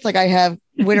closets. Like I have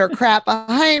winter crap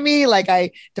behind me. Like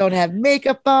I don't have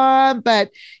makeup on,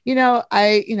 but 5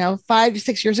 to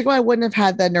 6 years ago, I wouldn't have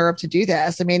had the nerve to do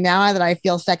this. I mean, now that I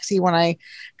feel sexy when I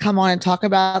come on and talk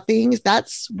about things,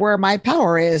 that's where my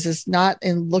power is not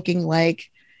in looking like,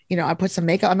 I put some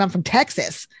makeup. I'm from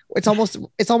Texas. It's almost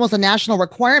a national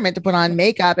requirement to put on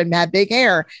makeup and have big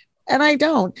hair. And I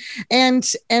don't. And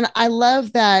I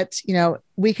love that,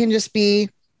 we can just be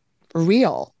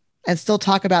real and still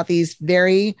talk about these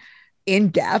very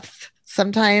in-depth,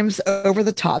 sometimes over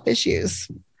the top issues.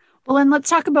 Well, and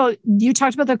let's talk about, you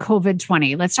talked about the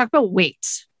COVID-20. Let's talk about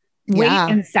weight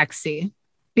and sexy.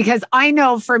 Because I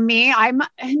know for me, I'm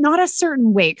not a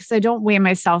certain weight because I don't weigh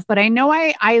myself, but I know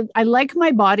I like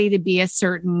my body to be a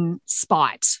certain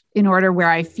spot in order where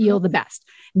I feel the best.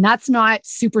 And that's not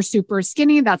super, super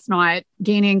skinny. That's not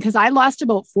gaining, because I lost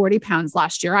about 40 pounds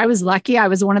last year. I was lucky. I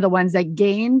was one of the ones that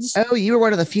gained. Oh, you were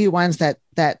one of the few ones that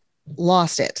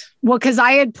lost it. Well, because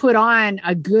I had put on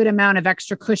a good amount of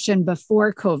extra cushion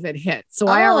before COVID hit. So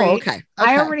I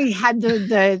already had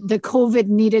the COVID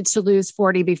needed to lose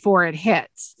 40 before it hit.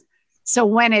 So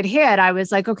when it hit, I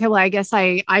was like, okay, well, I guess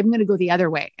I'm going to go the other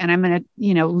way and I'm going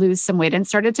to, lose some weight, and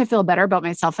started to feel better about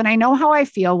myself. And I know how I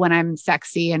feel when I'm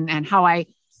sexy and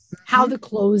how the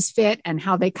clothes fit and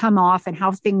how they come off and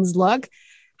how things look.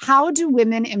 How do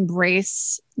women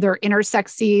embrace their inner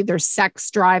sexy, their sex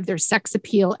drive, their sex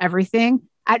appeal, everything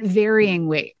at varying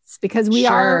weights? Because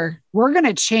we're going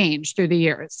to change through the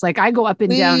years. Like I go up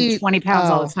and down 20 pounds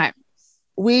all the time.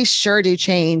 We sure do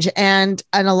change. And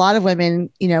a lot of women,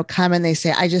 come and they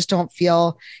say, I just don't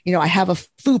feel, I have a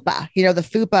FUPA. The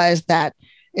FUPA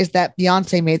is that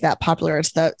Beyonce made that popular.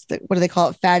 It's the what do they call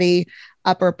it? Fatty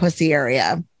upper pussy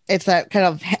area. It's that kind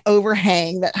of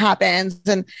overhang that happens.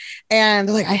 And they're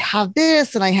like, I have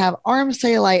this and I have arm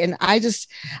cellulite, and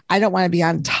I don't want to be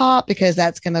on top because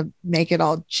that's going to make it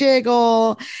all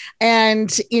jiggle.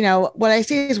 And, what I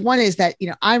say is one is that,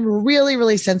 I'm really,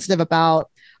 really sensitive about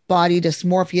body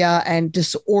dysmorphia and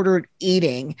disordered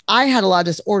eating. I had a lot of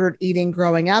disordered eating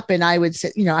growing up, and I would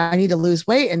say, I need to lose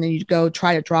weight. And then you'd go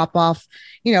try to drop off,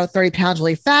 30 pounds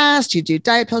really fast. You do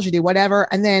diet pills, you do whatever.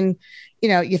 And then,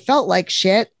 you felt like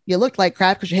shit. You looked like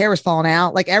crap because your hair was falling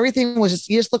out. Like everything was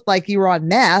you just looked like you were on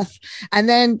meth. And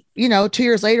then, 2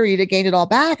 years later, you'd have gained it all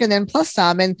back and then plus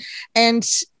some. And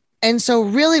so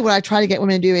really what I try to get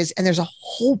women to do is, and there's a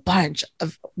whole bunch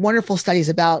of wonderful studies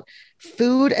about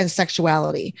food and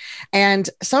sexuality. And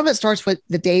some of it starts with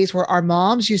the days where our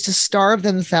moms used to starve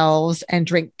themselves and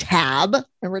drink Tab.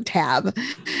 Remember Tab?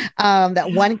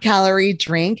 That 1 calorie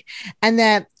drink. And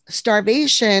that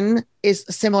starvation is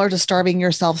similar to starving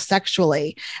yourself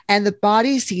sexually, and the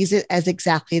body sees it as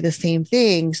exactly the same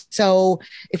thing. So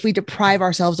if we deprive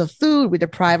ourselves of food, we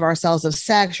deprive ourselves of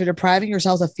sex, you're depriving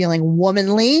yourselves of feeling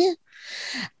womanly.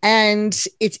 And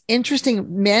it's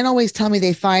interesting. Men always tell me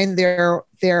they find their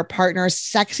partners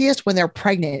sexiest when they're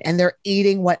pregnant and they're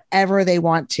eating whatever they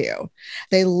want to.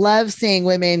 They love seeing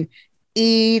women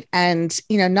eat and,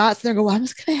 not there go, well, I'm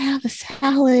just going to have a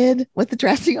salad with the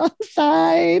dressing on the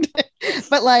side.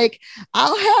 But like,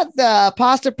 I'll have the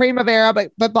pasta primavera,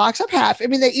 but box up half. I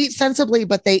mean, they eat sensibly,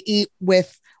 but they eat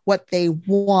with what they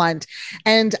want.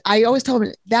 And I always tell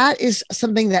them that is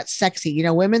something that's sexy.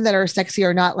 Women that are sexy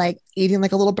are not like eating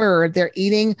like a little bird. They're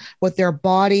eating what their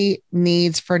body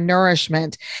needs for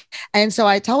nourishment. And so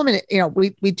I tell them,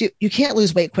 we do, you can't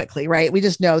lose weight quickly, right? We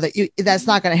just know that that's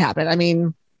not going to happen. I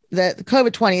mean, the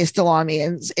COVID-20 is still on me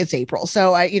and it's April.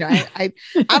 So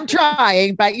I'm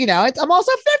trying, but I'm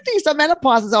also 50. So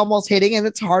menopause is almost hitting and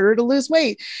it's harder to lose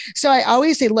weight. So I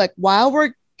always say, look, while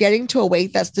we're getting to a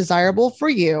weight that's desirable for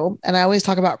you, and I always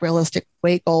talk about realistic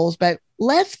weight goals, but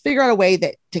let's figure out a way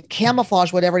to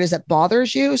camouflage whatever it is that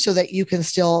bothers you so that you can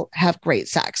still have great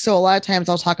sex. So a lot of times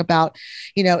I'll talk about,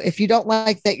 if you don't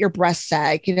like that your breasts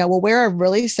sag, we'll wear a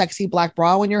really sexy black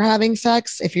bra when you're having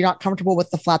sex. If you're not comfortable with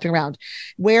the flapping around,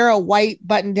 wear a white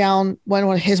button down, one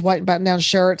of his white button down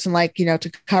shirts and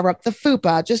to cover up the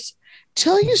fupa, just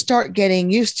till you start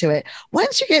getting used to it.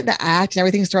 Once you get in the act and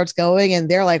everything starts going and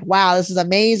they're like, wow, this is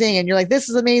amazing. And you're like, this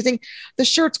is amazing. The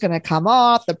shirt's going to come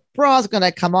off. The bra's going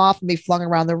to come off and be flung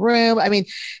around the room. I mean,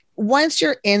 once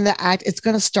you're in the act, it's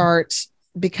going to start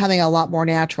becoming a lot more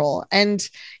natural. And,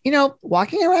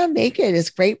 walking around naked is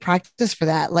great practice for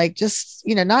that. Like just,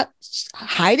 not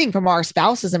hiding from our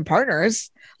spouses and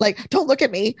partners. Like, don't look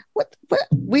at me. What?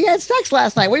 We had sex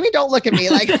last night. What do you mean, don't look at me?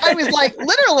 Like, I was like,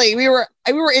 literally, we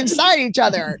were inside each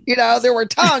other. There were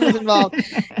tongues involved.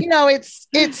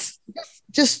 It's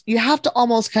just you have to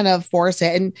almost kind of force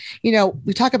it. And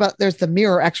we talk about there's the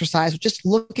mirror exercise, just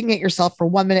looking at yourself for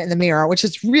 1 minute in the mirror, which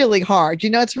is really hard.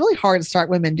 It's really hard to start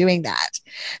women doing that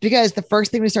because the first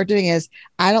thing we start doing is,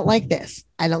 I don't like this.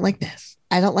 I don't like this.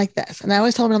 I don't like this. And I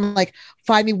always tell them, I'm like,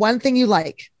 find me one thing you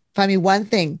like. Find me one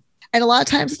thing. And a lot of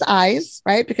times it's eyes,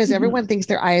 right? Because everyone thinks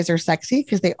their eyes are sexy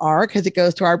because they are, because it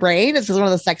goes to our brain. It's one of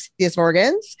the sexiest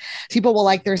organs. People will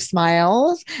like their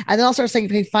smiles. And then I'll start saying,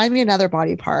 okay, find me another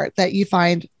body part that you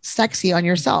find sexy on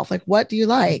yourself. Like, what do you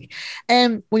like?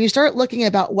 And when you start looking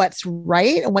about what's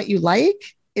right and what you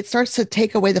like, it starts to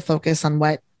take away the focus on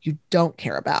what you don't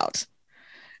care about.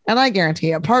 And I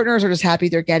guarantee you, partners are just happy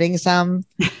they're getting some.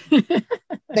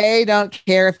 They don't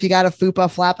care if you got a fupa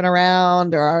flapping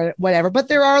around or whatever, but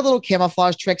there are little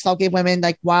camouflage tricks I'll give women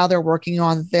like while they're working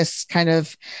on this kind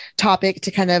of topic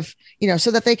to kind of, so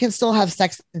that they can still have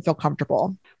sex and feel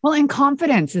comfortable. Well, and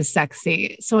confidence is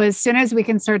sexy. So as soon as we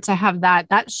can start to have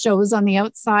that shows on the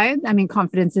outside. I mean,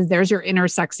 confidence is there's your inner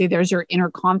sexy, there's your inner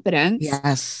confidence.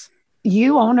 Yes.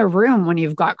 You own a room when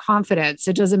you've got confidence.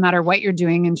 It doesn't matter what you're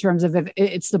doing in terms of if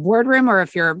it's the boardroom or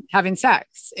if you're having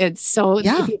sex. If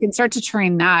you can start to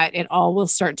train that, it all will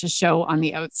start to show on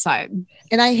the outside.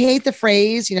 And I hate the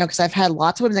phrase, because I've had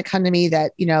lots of women that come to me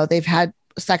that, they've had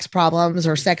sex problems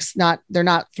or they're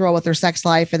not thrilled with their sex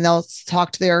life, and they'll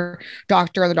talk to their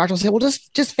doctor and the doctor will say, well,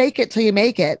 just fake it till you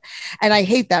make it. And I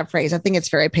hate that phrase. I think it's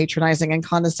very patronizing and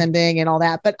condescending and all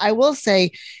that. But I will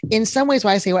say in some ways,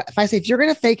 if you're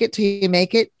going to fake it till you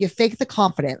make it, you fake the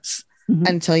confidence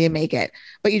until you make it,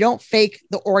 but you don't fake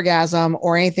the orgasm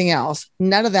or anything else.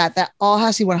 None of that. That all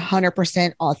has to be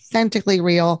 100% authentically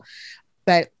real,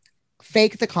 but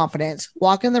fake the confidence,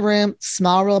 walk in the room,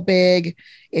 smile real big.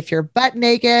 If you're butt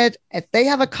naked, if they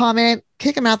have a comment,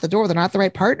 kick them out the door. They're not the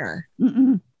right partner.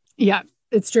 Yeah,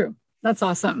 it's true. That's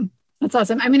awesome. I'm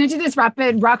going to do this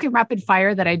rapid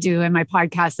fire that I do in my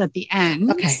podcast at the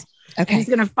end. Okay. I'm just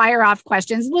going to fire off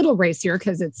questions, a little racier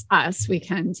because it's us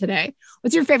weekend today.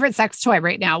 What's your favorite sex toy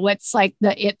right now? What's like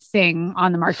the it thing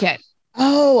on the market?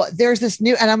 Oh, there's this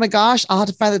new, and oh my gosh, I'll have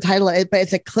to find the title of it, but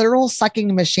it's a clitoral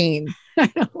sucking machine.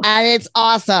 And it's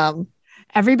awesome.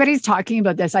 Everybody's talking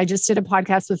about this. I just did a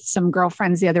podcast with some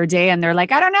girlfriends the other day and they're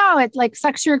like, I don't know. It like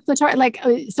sucks your clitoris. Like,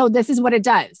 so this is what it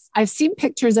does. I've seen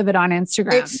pictures of it on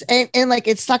Instagram. It's and like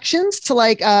it suctions to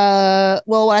like,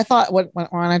 well, I thought when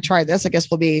I tried this, I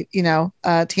guess we'll be,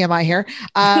 TMI here.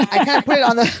 I kind of put it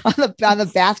on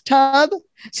the bathtub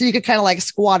so you could kind of like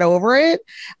squat over it.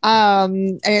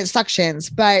 And it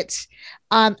suctions, but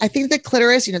I think the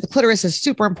clitoris is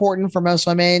super important for most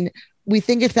women. We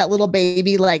think it's that little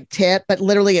baby like tip, but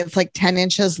literally it's like 10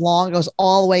 inches long, goes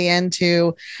all the way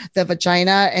into the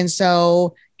vagina. And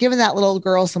so giving that little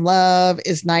girl some love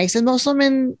is nice. And most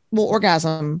women will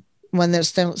orgasm when they're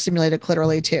stimulated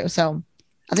clitorally too. So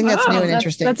I think that's new and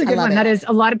interesting. That's a good one. That is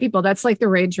a lot of people. That's like the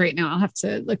rage right now. I'll have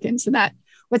to look into that.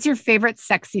 What's your favorite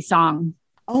sexy song?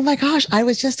 Oh my gosh. I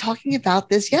was just talking about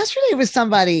this yesterday with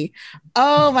somebody.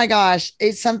 Oh my gosh.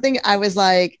 It's something I was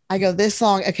like, I go, this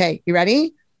song. Okay. You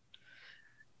ready?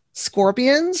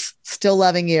 Scorpions, Still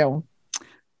Loving You.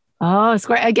 Oh,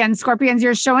 again, Scorpions,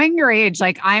 you're showing your age.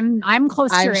 Like I'm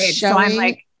close to your age. So I'm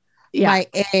like, my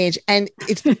age, and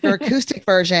it's their acoustic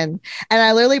version. And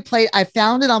I literally I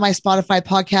found it on my Spotify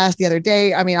podcast the other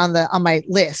day. I mean, on my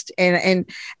list, and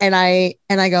I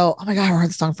go, oh my God, I heard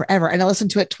the song forever. And I listened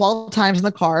to it 12 times in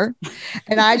the car,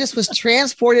 and I just was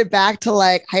transported back to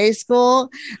like high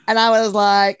school. And I was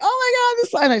like, oh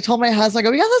my God, and I told my husband, I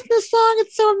go, we got to listen to this song.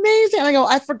 It's so amazing. And I go,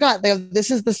 I forgot. They go,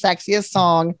 this is the sexiest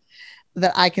song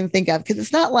that I can think of. Cause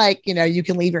it's not like, you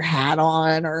can leave your hat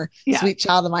on or Sweet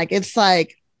Child of Mine. It's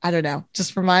like, I don't know,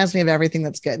 just reminds me of everything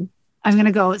that's good. I'm going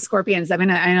to go with Scorpions. I'm going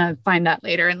to find that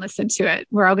later and listen to it.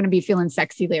 We're all going to be feeling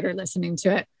sexy later listening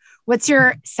to it. What's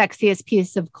your sexiest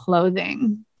piece of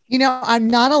clothing? I'm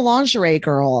not a lingerie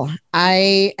girl.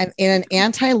 I am in an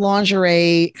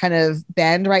anti-lingerie kind of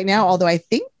bend right now, although I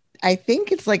think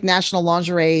it's like National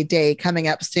Lingerie Day coming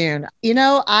up soon.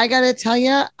 I got to tell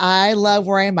you, I love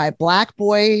wearing my black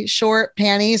boy short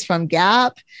panties from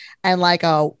Gap and like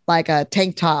a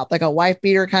tank top, like a wife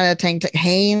beater kind of tank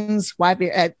Hanes wife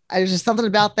beater. There's just something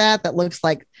about that looks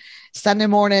like Sunday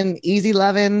morning, easy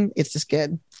loving. It's just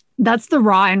good. That's the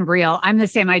raw and real. I'm the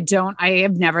same. I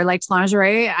have never liked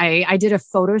lingerie. I did a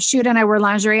photo shoot and I wore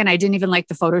lingerie and I didn't even like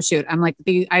the photo shoot. I'm like,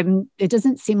 it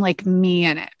doesn't seem like me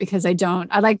in it because I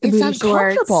like the booty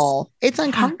shorts. It's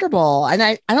uncomfortable. And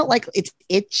I don't like, it's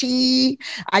itchy.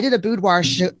 I did a boudoir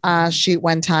shoot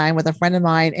one time with a friend of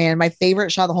mine. And my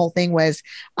favorite shot of the whole thing was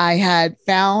I had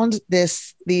found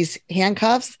these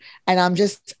handcuffs and I'm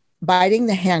just biting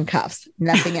the handcuffs,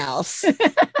 nothing else.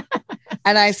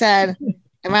 And I said,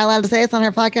 am I allowed to say it's on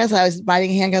her podcast? I was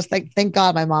biting handcuffs. Thank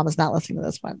God my mom is not listening to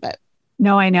this one, but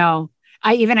no, I know.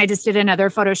 I just did another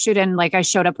photo shoot and like I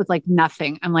showed up with like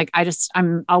nothing. I'm like,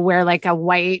 I'll wear like a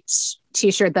white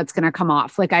t-shirt that's going to come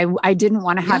off. Like I didn't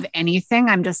want to have anything.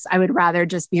 I would rather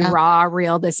just be raw,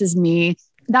 real. This is me.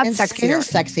 That's sexy. Skin is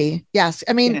sexy. Yes.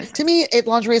 I mean, to me,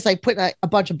 lingerie is like putting a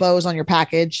bunch of bows on your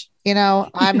package.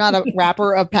 I'm not a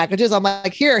wrapper of packages. I'm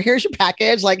like, here's your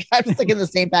package. Like I'm just like in the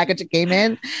same package it came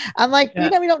in. I'm like, we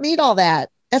don't need all that.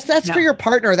 That's for your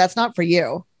partner. That's not for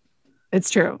you. It's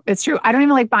true. It's true. I don't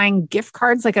even like buying gift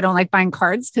cards. Like I don't like buying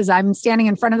cards because I'm standing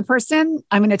in front of the person.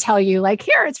 I'm going to tell you like,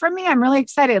 here, it's from me. I'm really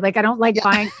excited. Like I don't like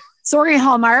buying. Sorry,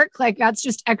 Hallmark. Like that's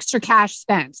just extra cash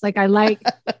spent. Like I like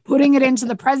putting it into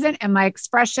the present and my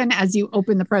expression as you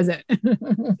open the present.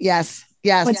 Yes.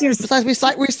 Besides, we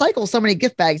recycle so many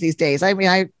gift bags these days. I mean,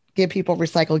 I give people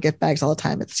recycled gift bags all the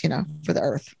time. It's, for the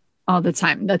earth. All the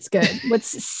time. That's good.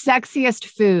 What's sexiest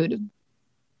food?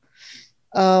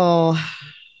 Oh,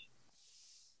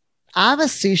 I'm a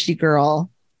sushi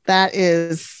girl. That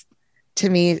is, to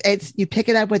me, you pick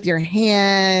it up with your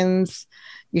hands.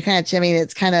 You kind of,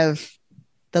 it's kind of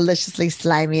deliciously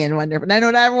slimy and wonderful. And I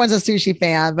know not everyone's a sushi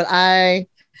fan, but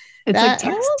it's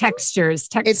like textures.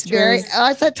 It's very,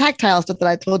 it's that tactile stuff that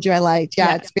I told you I liked.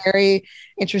 Yeah. It's very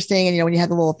interesting. And, when you have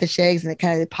the little fish eggs and it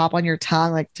kind of pop on your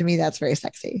tongue, like to me, that's very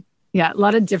sexy. Yeah. A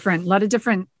lot of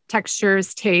different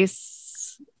textures,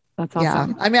 tastes. That's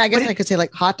awesome. Yeah. I mean, I guess I could say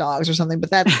like hot dogs or something, but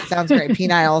that sounds very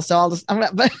penile. So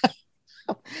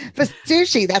but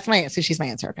sushi's my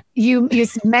answer. Okay. You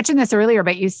mentioned this earlier,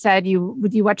 but you said you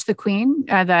watched The Queen,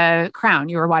 The Crown.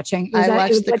 You were watching.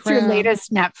 What's your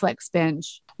latest Netflix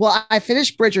binge? Well, I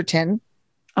finished Bridgerton.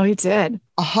 Oh, you did.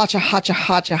 Hacha.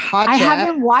 I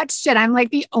haven't watched it. I'm like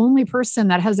the only person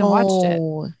that hasn't watched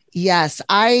it. Yes,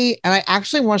 I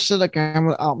actually watched it again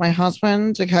without my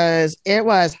husband because it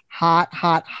was hot.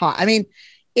 I mean,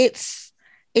 it's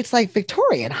like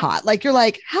Victorian hot. Like you're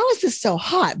like, how is this so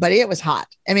hot? But it was hot.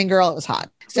 I mean, girl, it was hot.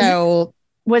 So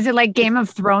was it like Game of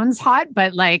Thrones hot,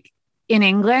 but like in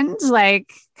England?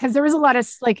 Like, because there was a lot of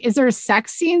like, is there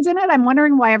sex scenes in it? I'm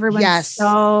wondering why everyone's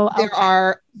there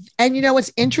are. And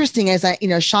what's interesting is that,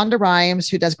 Shonda Rhimes,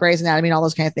 who does Grey's Anatomy and all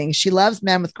those kind of things, she loves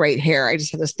men with great hair. I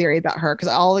just have this theory about her because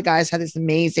all the guys have this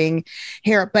amazing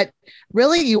hair, but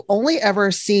really you only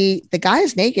ever see the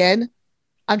guys naked.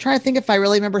 I'm trying to think if I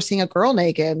really remember seeing a girl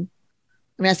naked.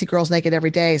 I mean, I see girls naked every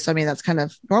day. So, I mean, that's kind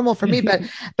of normal for me,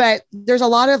 but there's a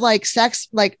lot of like sex,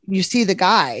 like you see the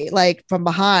guy like from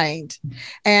behind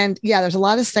and there's a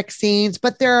lot of sex scenes,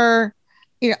 but there are,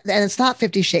 and it's not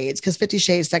 50 Shades because 50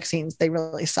 Shades sex scenes, they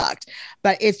really sucked,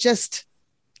 but it's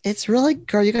really,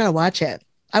 girl, you got to watch it.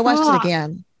 I watched it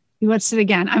again. You watched it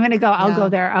again. I'm going to go. I'll go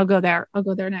there. I'll go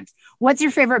there next. What's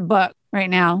your favorite book right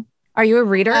now? Are you a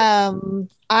reader?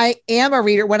 I am a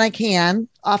reader when I can.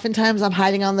 Oftentimes I'm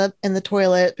hiding in the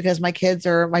toilet because my kids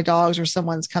or my dogs or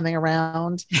someone's coming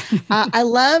around. I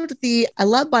love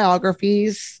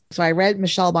biographies. So I read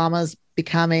Michelle Obama's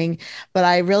Becoming, but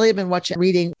I really have been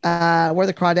reading Where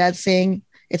the Crawdads Sing.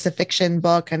 It's a fiction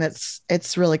book and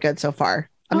it's really good so far.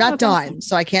 I'm not done, awesome.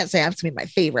 So I can't say it's going to be my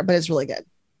favorite, but it's really good.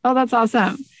 Oh, that's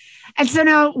awesome. And so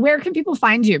now where can people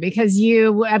find you? Because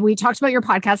we talked about your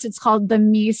podcast. It's called the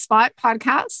Me Spot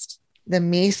Podcast. The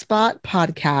Me Spot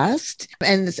Podcast.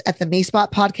 And it's at the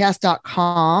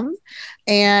mespotpodcast.com.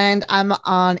 And I'm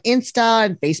on Insta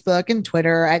and Facebook and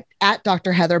Twitter at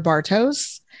Dr. Heather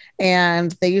Bartos.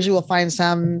 And they usually will find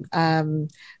some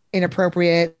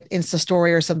inappropriate Insta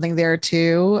story or something there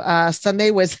too.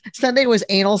 Sunday was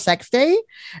anal sex day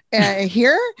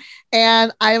here.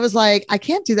 And I was like, I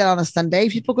can't do that on a Sunday.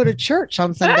 People go to church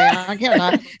on Sunday. I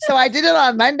can't. So I did it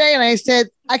on Monday and I said,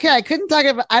 I couldn't talk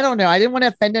about, I don't know. I didn't want to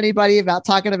offend anybody about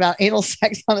talking about anal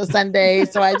sex on a Sunday.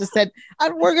 So I just said,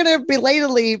 we're going to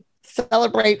belatedly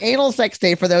celebrate anal sex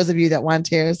day for those of you that want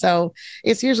to. So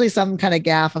it's usually some kind of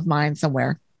gaffe of mine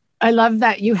somewhere. I love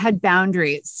that you had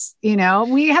boundaries. You know,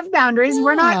 we have boundaries. Yeah.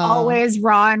 We're not always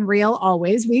raw and real.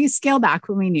 Always. We scale back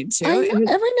when we need to. Every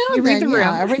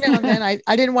now and then,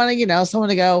 I didn't want to, someone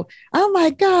to go, oh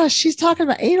my gosh, she's talking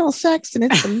about anal sex and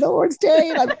it's the Lord's Day.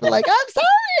 And I'm like, I'm sorry.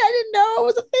 I didn't know it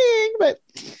was a thing. But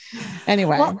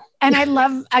anyway. Well, and I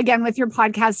love, again, with your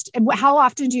podcast, how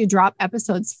often do you drop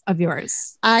episodes of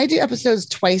yours? I do episodes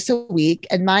twice a week,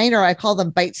 and mine I call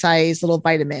them bite-sized little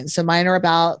vitamins. So mine are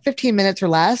about 15 minutes or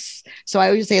less. So I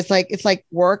always say it's like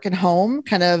work and home,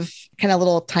 kind of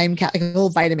little like little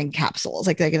vitamin capsules.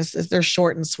 Like they're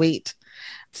short and sweet.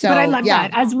 So, but I love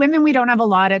that. As women, we don't have a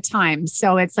lot of time.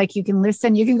 So it's like you can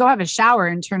listen, you can go have a shower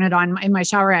and turn it on. In my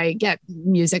shower, I get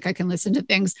music. I can listen to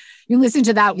things. You can listen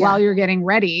to that while you're getting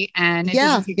ready. And it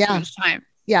doesn't take too much time.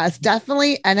 Yeah, it's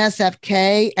definitely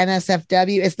NSFK,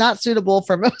 NSFW. It's not suitable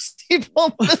for most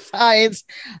people besides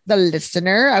the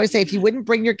listener. I would say if you wouldn't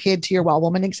bring your kid to your Well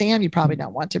Woman exam, you probably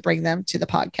don't want to bring them to the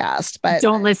podcast. But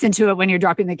don't listen to it when you're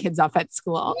dropping the kids off at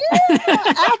school. Yeah,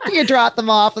 after you drop them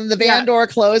off and the van door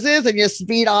closes and you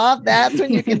speed off, that's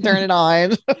when you can turn it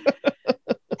on.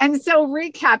 And so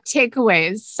recap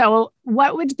takeaways. So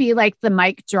what would be like the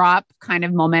mic drop kind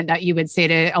of moment that you would say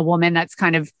to a woman that's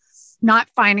kind of not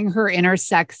finding her inner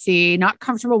sexy, not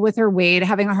comfortable with her weight,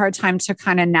 having a hard time to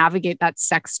kind of navigate that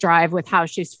sex drive with how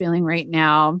she's feeling right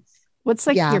now? What's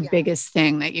your biggest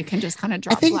thing that you can just kind of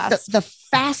drop? I think the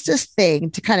fastest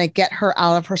thing to kind of get her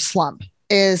out of her slump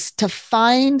is to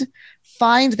find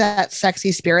that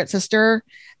sexy spirit sister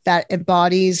that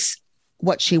embodies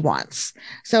what she wants.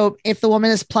 So if the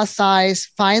woman is plus size,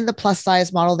 find the plus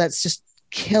size model that's just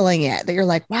killing it, that you're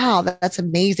like, wow, that's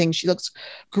amazing. She looks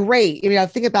great. I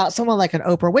think about someone like an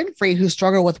Oprah Winfrey who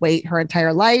struggled with weight her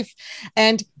entire life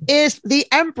and is the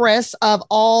empress of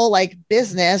all like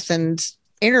business and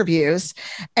interviews,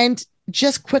 and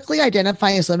just quickly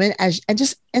identifying as women and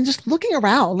just looking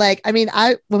around. Like,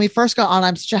 when we first got on,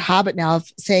 I'm such a habit now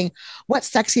of saying what's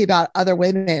sexy about other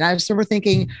women. I remember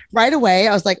thinking right away,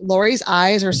 I was like, Lori's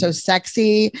eyes are so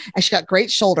sexy and she got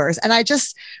great shoulders. And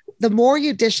the more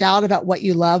you dish out about what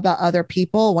you love about other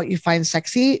people, what you find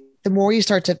sexy, the more you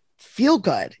start to feel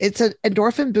good. It's an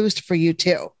endorphin boost for you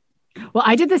too. Well,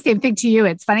 I did the same thing to you.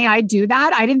 It's funny. I do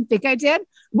that. I didn't think I did.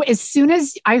 As soon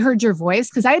as I heard your voice,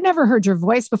 because I had never heard your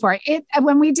voice before,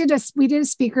 when we did a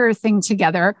speaker thing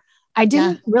together, I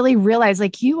didn't really realize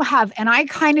like you have, and I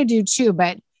kind of do too,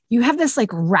 but you have this like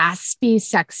raspy,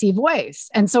 sexy voice.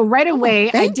 And so right away,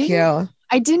 I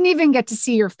didn't even get to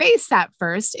see your face at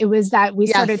first. It was that we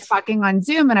started talking on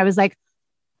Zoom and I was like,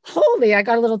 holy, I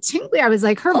got a little tingly. I was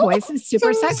like, her voice is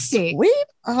super sexy. Sweet.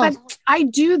 But I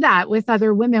do that with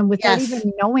other women without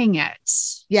even knowing it.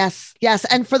 Yes. Yes.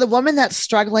 And for the woman that's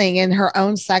struggling in her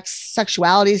own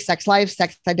sexuality, sex life,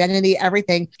 sex identity,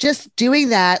 everything, just doing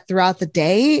that throughout the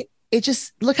day, it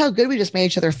just, look how good we just made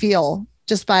each other feel.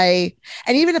 And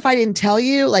even if I didn't tell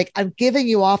you, like I'm giving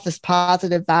you off this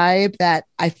positive vibe that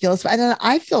I feel, and then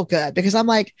I feel good because I'm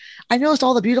like, I noticed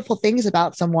all the beautiful things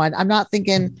about someone. I'm not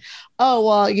thinking, oh,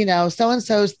 well,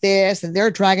 so-and-so's this and they're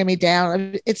dragging me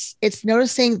down. It's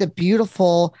noticing the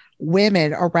beautiful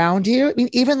women around you. I mean,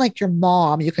 even like your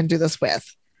mom, you can do this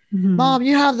with. Mm-hmm. Mom,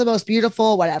 you have the most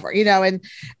beautiful, whatever, and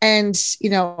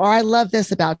or I love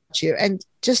this about you. And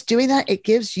just doing that, it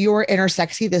gives your inner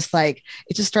sexy this, like,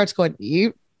 it just starts going,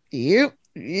 you,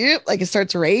 yep, like it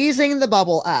starts raising the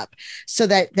bubble up so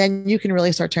that then you can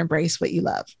really start to embrace what you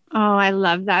love. Oh, I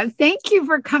love that. Thank you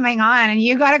for coming on. And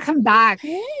you got to come back.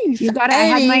 Thanks. You got to, I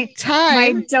had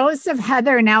my dose of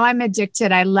Heather. Now I'm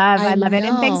addicted. I love it.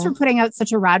 And thanks for putting out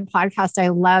such a rad podcast. I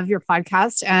love your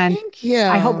podcast. And thank you.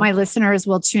 I hope my listeners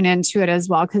will tune into it as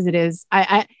well. Cause it is,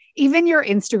 even your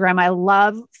Instagram, I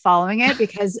love following it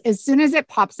because as soon as it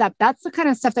pops up, that's the kind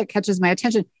of stuff that catches my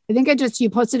attention. I think you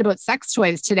posted about sex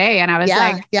toys today and I was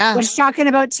what's shocking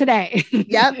about today?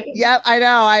 Yep. I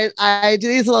know. I do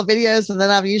these little videos and then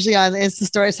I'm usually on Insta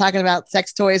stories talking about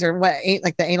sex toys or what ain't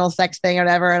like the anal sex thing or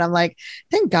whatever. And I'm like,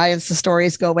 thank God Insta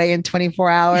stories go away in 24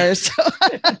 hours.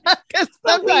 Because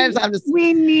sometimes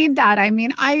we need that. I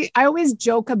mean, I always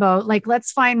joke about like,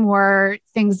 let's find more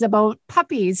things about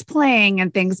puppies playing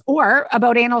and things or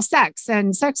about anal sex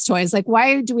and sex toys. Like,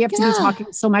 why do we have to be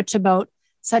talking so much about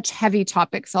such heavy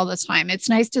topics all the time? It's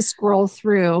nice to scroll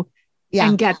through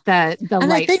and get the and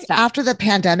light I think stuff. After the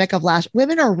pandemic of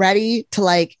women are ready to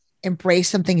like embrace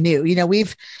something new. You know,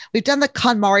 we've done the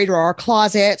KonMari to our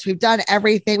closets. We've done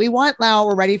everything.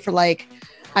 We're ready for like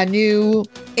a new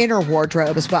inner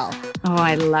wardrobe as well. Oh,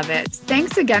 I love it.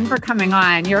 Thanks again for coming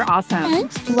on. You're awesome.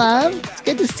 Thanks, love. It's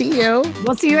good to see you.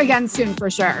 We'll see you again soon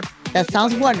for sure. That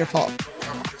sounds wonderful.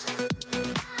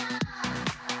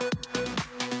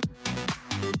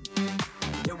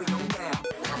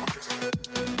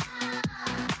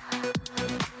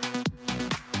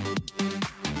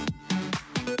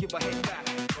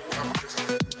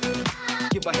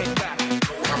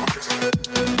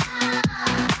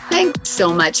 Thanks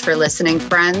so much for listening,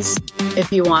 friends.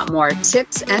 If you want more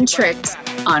tips and tricks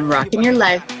on rocking your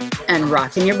life and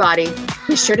rocking your body,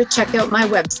 be sure to check out my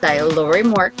website,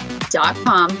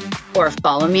 LoriMork.com, or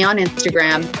follow me on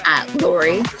Instagram at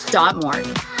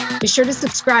Lori.Mork. Be sure to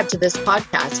subscribe to this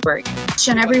podcast where each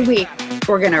and every week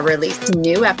we're going to release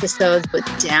new episodes with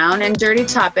down and dirty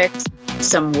topics,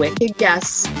 some wicked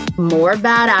guests, more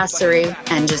badassery,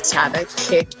 and just have a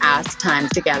kick-ass time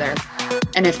together.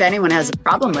 And if anyone has a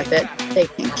problem with it, they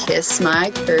can kiss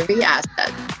my curvy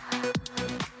assets.